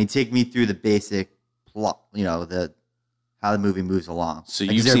government? I mean, take me through the basic plot. How the movie moves along. So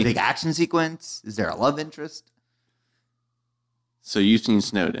is you've there seen- a big action sequence? Is there a love interest? So you've seen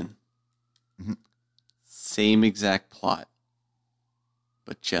Snowden. Mhm. Same exact plot,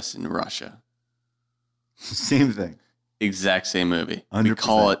 but just in Russia. Same thing. Exact same movie. We 100%.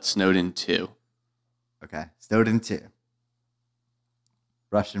 call it Snowden 2. Okay. Snowden 2.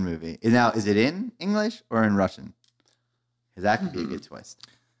 Russian movie. Now, is it in English or in Russian? Because that could be a good twist.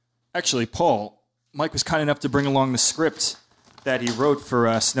 Actually, Paul, Mike was kind enough to bring along the script that he wrote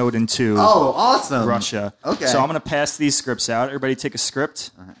for Snowden 2. Oh, awesome. Russia. Okay. So I'm going to pass these scripts out. Everybody take a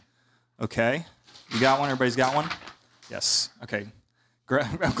script. Okay. You got one? Everybody's got one? Yes. Okay.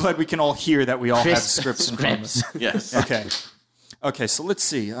 I'm glad we can all hear that we all have Crisp scripts in front of us. Yes. Okay. Okay, so let's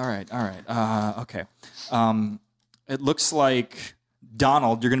see. All right. Okay. It looks like,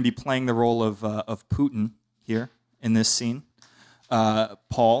 Donald, you're going to be playing the role of Putin here in this scene.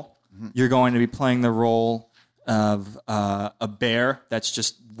 Paul, you're going to be playing the role of a bear that's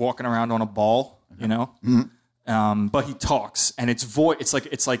just walking around on a ball, but he talks, and it's it's like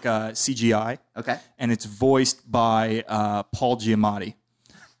CGI. Okay. And it's voiced by Paul Giamatti.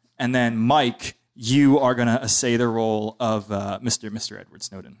 And then Mike, you are going to say the role of Mr. Edward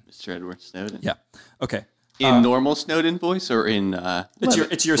Snowden. Mr. Edward Snowden. Yeah. Okay. In normal Snowden voice or in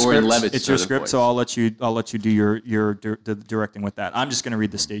It's your or in script. Levitt's It's your Snowden script, voice? so I'll let you do your directing with that. I'm just going to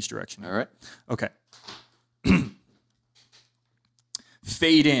read the stage direction. All right. Okay.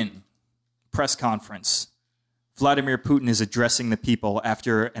 Fade in. Press conference. Vladimir Putin is addressing the people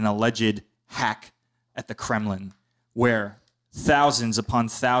after an alleged hack at the Kremlin, where thousands upon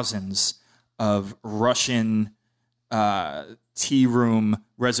thousands of Russian tea room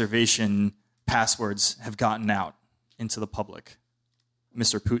reservation passwords have gotten out into the public.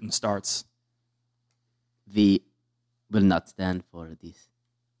 Mr. Putin starts. We will not stand for this.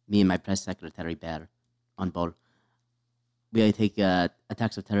 Me and my press secretary, Bear, on board. We take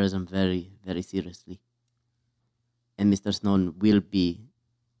attacks of terrorism very, very seriously. And Mr. Snowden will be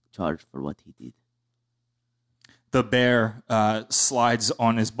charged for what he did. The bear slides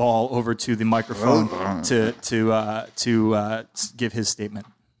on his ball over to the microphone to give his statement.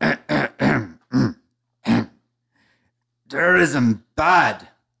 Terrorism bad.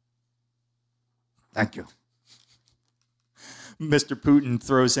 Thank you. Mr. Putin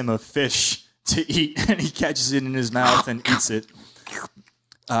throws him a fish to eat, and he catches it in his mouth and eats it.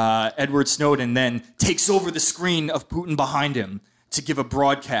 Edward Snowden then takes over the screen of Putin behind him to give a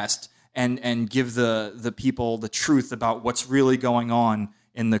broadcast and give the people the truth about what's really going on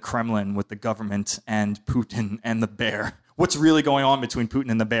in the Kremlin with the government and Putin and the bear. What's really going on between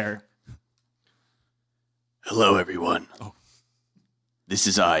Putin and the bear? Hello, everyone. This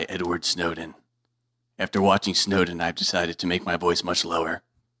is I, Edward Snowden. After watching Snowden, I've decided to make my voice much lower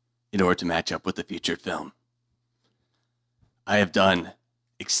in order to match up with the featured film. I have done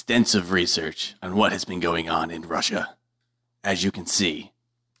extensive research on what has been going on in Russia. As you can see,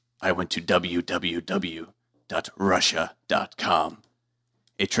 I went to www.russia.com,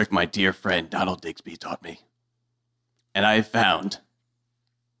 a trick my dear friend Donald Drigsby taught me. And I have found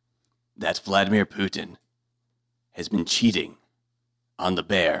that Vladimir Putin has been cheating on the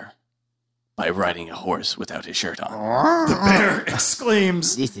bear by riding a horse without his shirt on. The bear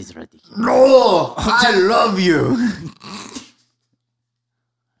exclaims, This is ridiculous. No, I love you.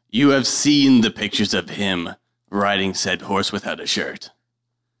 You have seen the pictures of him riding said horse without a shirt.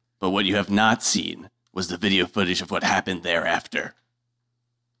 But what you have not seen was the video footage of what happened thereafter.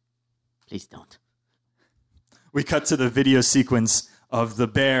 Please don't. we cut to the video sequence of the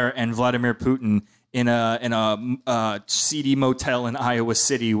bear and Vladimir Putin in a seedy motel in Iowa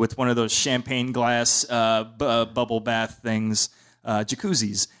City with one of those champagne glass bubble bath things,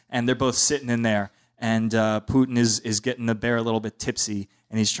 jacuzzis, and they're both sitting in there. And Putin is getting the bear a little bit tipsy,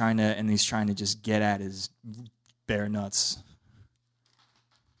 and he's trying to just get at his bear nuts.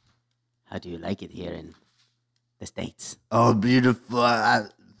 How do you like it here in the States? Oh, beautiful.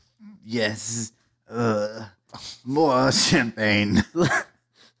 Yes. More champagne.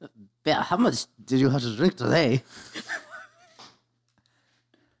 Bear, how much did you have to drink today?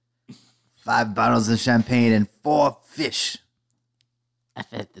 5 bottles of champagne and 4 fish. I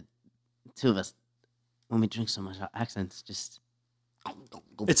bet the two of us, when we drink so much, our accents just...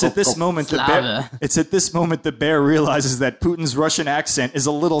 It's at this moment the bear realizes that Putin's Russian accent is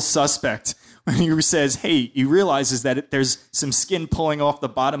a little suspect. When he says, hey, he realizes that there's some skin pulling off the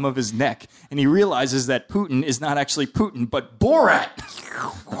bottom of his neck. And he realizes that Putin is not actually Putin, but Borat.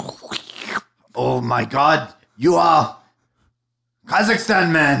 Oh my God. You are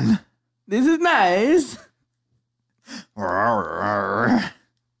Kazakhstan man. This is nice.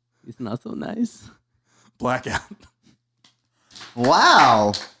 It's not so nice. Blackout.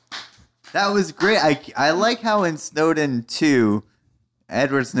 Wow. That was great. I like how in Snowden 2,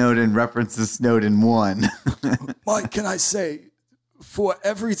 Edward Snowden references Snowden 1. Mike, can I say, for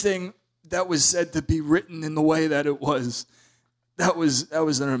everything that was said to be written in the way that it was, that was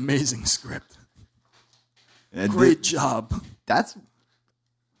an amazing script. Great job. That's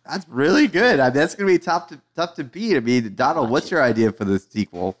really good. I mean, that's going to be tough to beat. I mean, Donald, what's your idea for the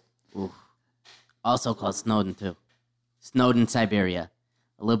sequel? Ooh. Also called Snowden 2. Snowden, Siberia.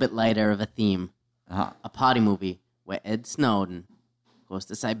 A little bit lighter of a theme. A party movie where Ed Snowden goes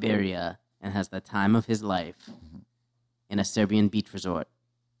to Siberia and has the time of his life in a Serbian beach resort.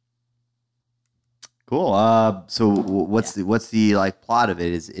 Cool. So what's the like plot of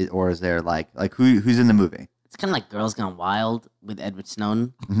it? Is there like who's in the movie? It's kind of like Girls Gone Wild with Edward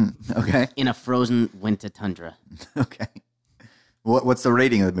Snowden. Okay. In a frozen winter tundra. Okay. What's the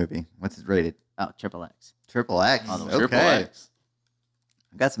rating of the movie? What's it rated? Oh, XXX. XXX. All the way. Okay. XXX.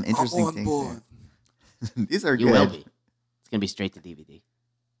 I've got some interesting on things board. here. These are You good. will be. It's going to be straight to DVD.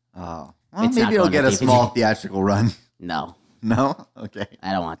 Oh. Well, It's maybe not it'll going get to a DVD. small theatrical run. No, No? Okay.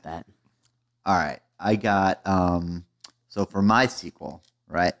 I don't want that. All right. I got so for my sequel,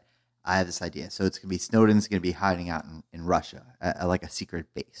 right? I have this idea. So it's gonna be Snowden's gonna be hiding out in Russia at like a secret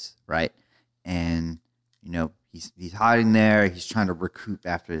base, right? And he's hiding there. He's trying to recoup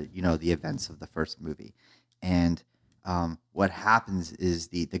after the events of the first movie. And what happens is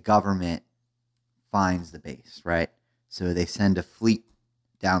the government finds the base, right? So they send a fleet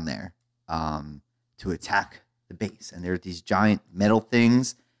down there to attack the base. And there are these giant metal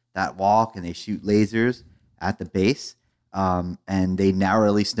things that walk and they shoot lasers at the base. And they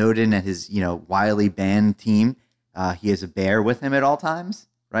narrowly Snowden and his, wily band team. He has a bear with him at all times,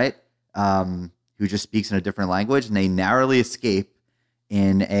 right? Who just speaks in a different language, and they narrowly escape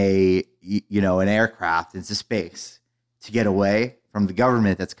in an aircraft into space to get away from the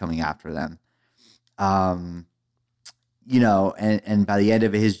government that's coming after them. And by the end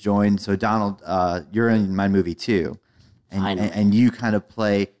of it, his joined. So Donald, you're in my movie too. And you kind of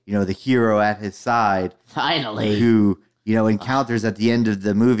play, the hero at his side. Finally. Who, encounters at the end of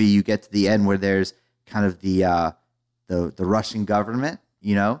the movie. You get to the end where there's kind of the Russian government,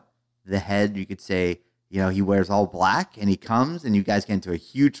 the head, you could say, he wears all black and he comes and you guys get into a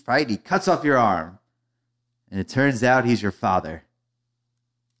huge fight. He cuts off your arm. And it turns out he's your father.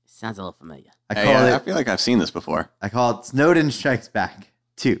 Sounds a little familiar. I feel like I've seen this before. I call it Snowden Strikes Back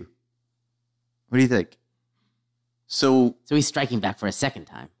 2. What do you think? So he's striking back for a second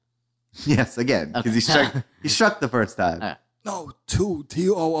time. Yes, again, because he struck the first time. No, 2,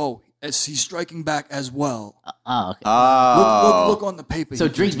 T-O-O. As he's striking back as well. Okay. Look on the paper. So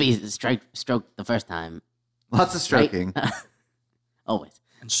Drigsby stroked the first time. Lots of stroking. Right? Always.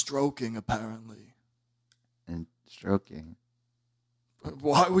 And stroking, apparently. And stroking.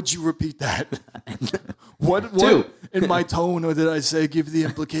 Why would you repeat that? What in my tone, or did I say give the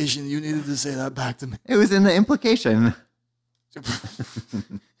implication you needed to say that back to me? It was in the implication.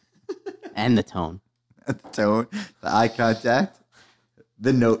 And the tone. The tone, the eye contact,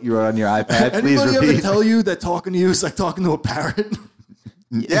 the note you wrote on your iPad. Please Anybody repeat. ever tell you that talking to you is like talking to a parrot?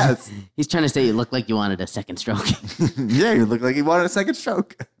 Yes. He's trying to say you look like you wanted a second stroke. Yeah, you look like you wanted a second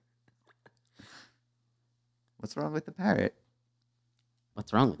stroke. What's wrong with the parrot?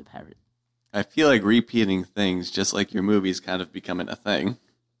 What's wrong with the parrot? I feel like repeating things, just like your movie's kind of becoming a thing.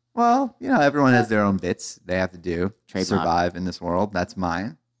 Well, everyone has their own bits they have to do to Trademark. survive in this world. That's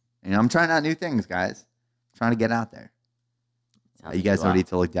mine. I'm trying out new things, guys. I'm trying to get out there. Sounds You guys like don't are. need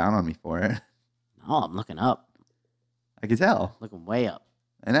to look down on me for it. No, I'm looking up. I can tell. Looking way up.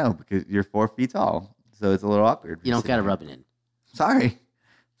 I know, because you're 4 feet tall. So it's a little awkward. You don't gotta rub it in. Sorry.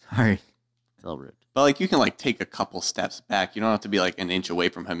 It's a little rude. But like you can like take a couple steps back. You don't have to be like an inch away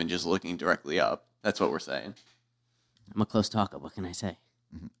from him and just looking directly up. That's what we're saying. I'm a close talker. What can I say?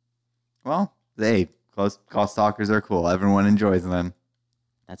 Well, hey, close stalkers are cool. Everyone enjoys them.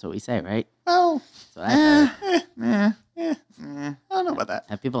 That's what we say, right? Well, That's what I've heard. I don't know about that.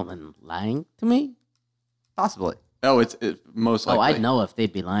 Have people been lying to me? possibly. Oh, it's most likely. Oh, I'd know if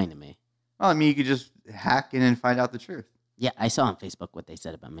they'd be lying to me. Well, I mean, you could just hack in and find out the truth. Yeah, I saw on Facebook what they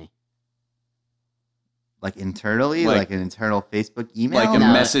said about me. Like internally? Like- Like an internal Facebook email? Like a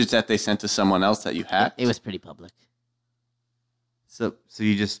No. message that they sent to someone else that you hacked. It was pretty public. So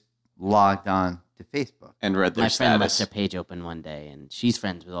you just logged on to Facebook. and read their My friend left status. her page open one day, and she's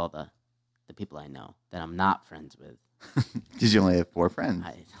friends with all the people I know that I'm not friends with. Because you only have 4 friends.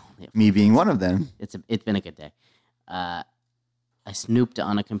 I only have Me being one of them. It's been a good day. I snooped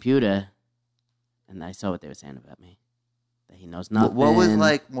on a computer, and I saw what they were saying about me. That he knows nothing. What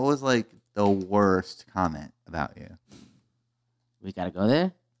was like the worst comment about you? We gotta go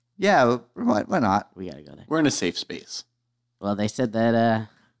there. Yeah, why not? We gotta go there. We're in a safe space. Well, they said that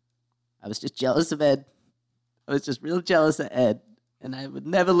I was just jealous of Ed. I was just real jealous of Ed, and I would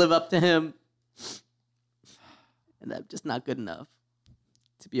never live up to him. And I'm just not good enough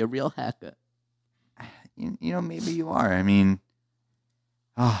to be a real hacker. You know, maybe you are. I mean,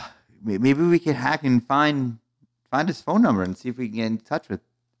 maybe we could hack and find his phone number and see if we can get in touch with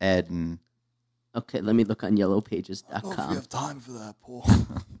Ed. And Okay, let me look on I don't know if we yellowpages.com. have time for that, Paul.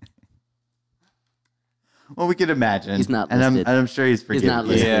 well, we could imagine. He's not and listed. I'm sure he's forgiven. not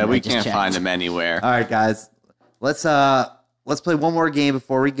you. listed. Yeah, I we just can't checked. find him anywhere. All right, guys. Let's play one more game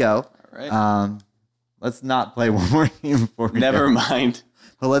before we go. All right. Let's not play one more game before we Never go. mind.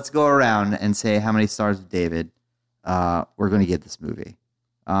 But let's go around and say how many stars of David we're going to give this movie.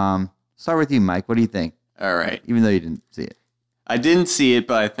 Start with you, Mike. What do you think? All right. Even though you didn't see it. I didn't see it,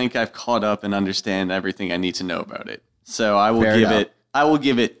 but I think I've caught up and understand everything I need to know about it. So I will Fair give enough. it. I will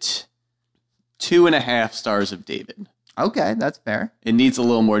give it 2.5 stars of David. Okay, that's fair. It needs a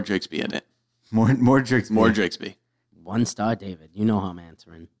little more Drigsby in it. More tricks. More Drigsby. 1 star, David. You know how I'm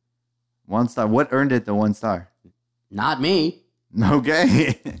answering. 1 star. What earned it the 1 star? Not me.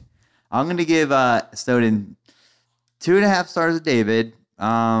 Okay. I'm going to give Snowden 2.5 stars of David.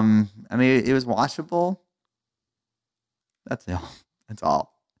 I mean, it was watchable. That's all. That's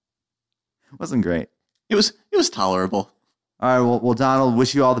all. Wasn't great. It was tolerable. All right. Well, Donald,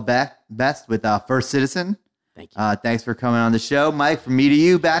 wish you all the best with First Citizen. Thank you. Thanks for coming on the show. Mike, from me to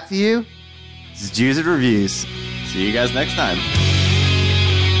you, back to you. This is Jews and Reviews. See you guys next time.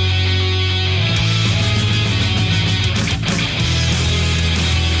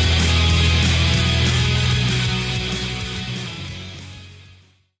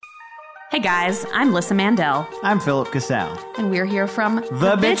 Hey guys, I'm Lissa Mandel, I'm Philip Cassell. and we're here from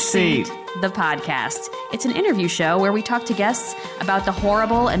The Bitch Seat, the podcast. It's an interview show where we talk to guests about the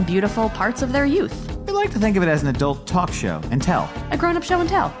horrible and beautiful parts of their youth. We like to think of it as an adult talk show and tell. A grown-up show and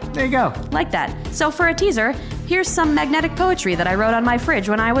tell. There you go. Like that. So for a teaser, here's some magnetic poetry that I wrote on my fridge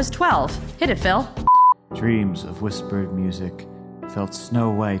when I was 12. Hit it, Phil. Dreams of whispered music felt snow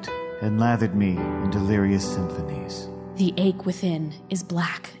white and lathered me in delirious symphonies. The ache within is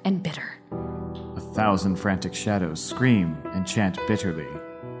black and bitter. 1,000 frantic shadows scream and chant bitterly.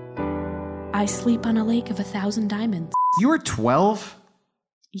 I sleep on a lake of 1,000 diamonds. You were 12?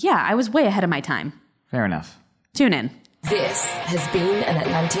 Yeah, I was way ahead of my time. Fair enough. Tune in. This has been an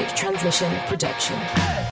Atlantic Transmission production.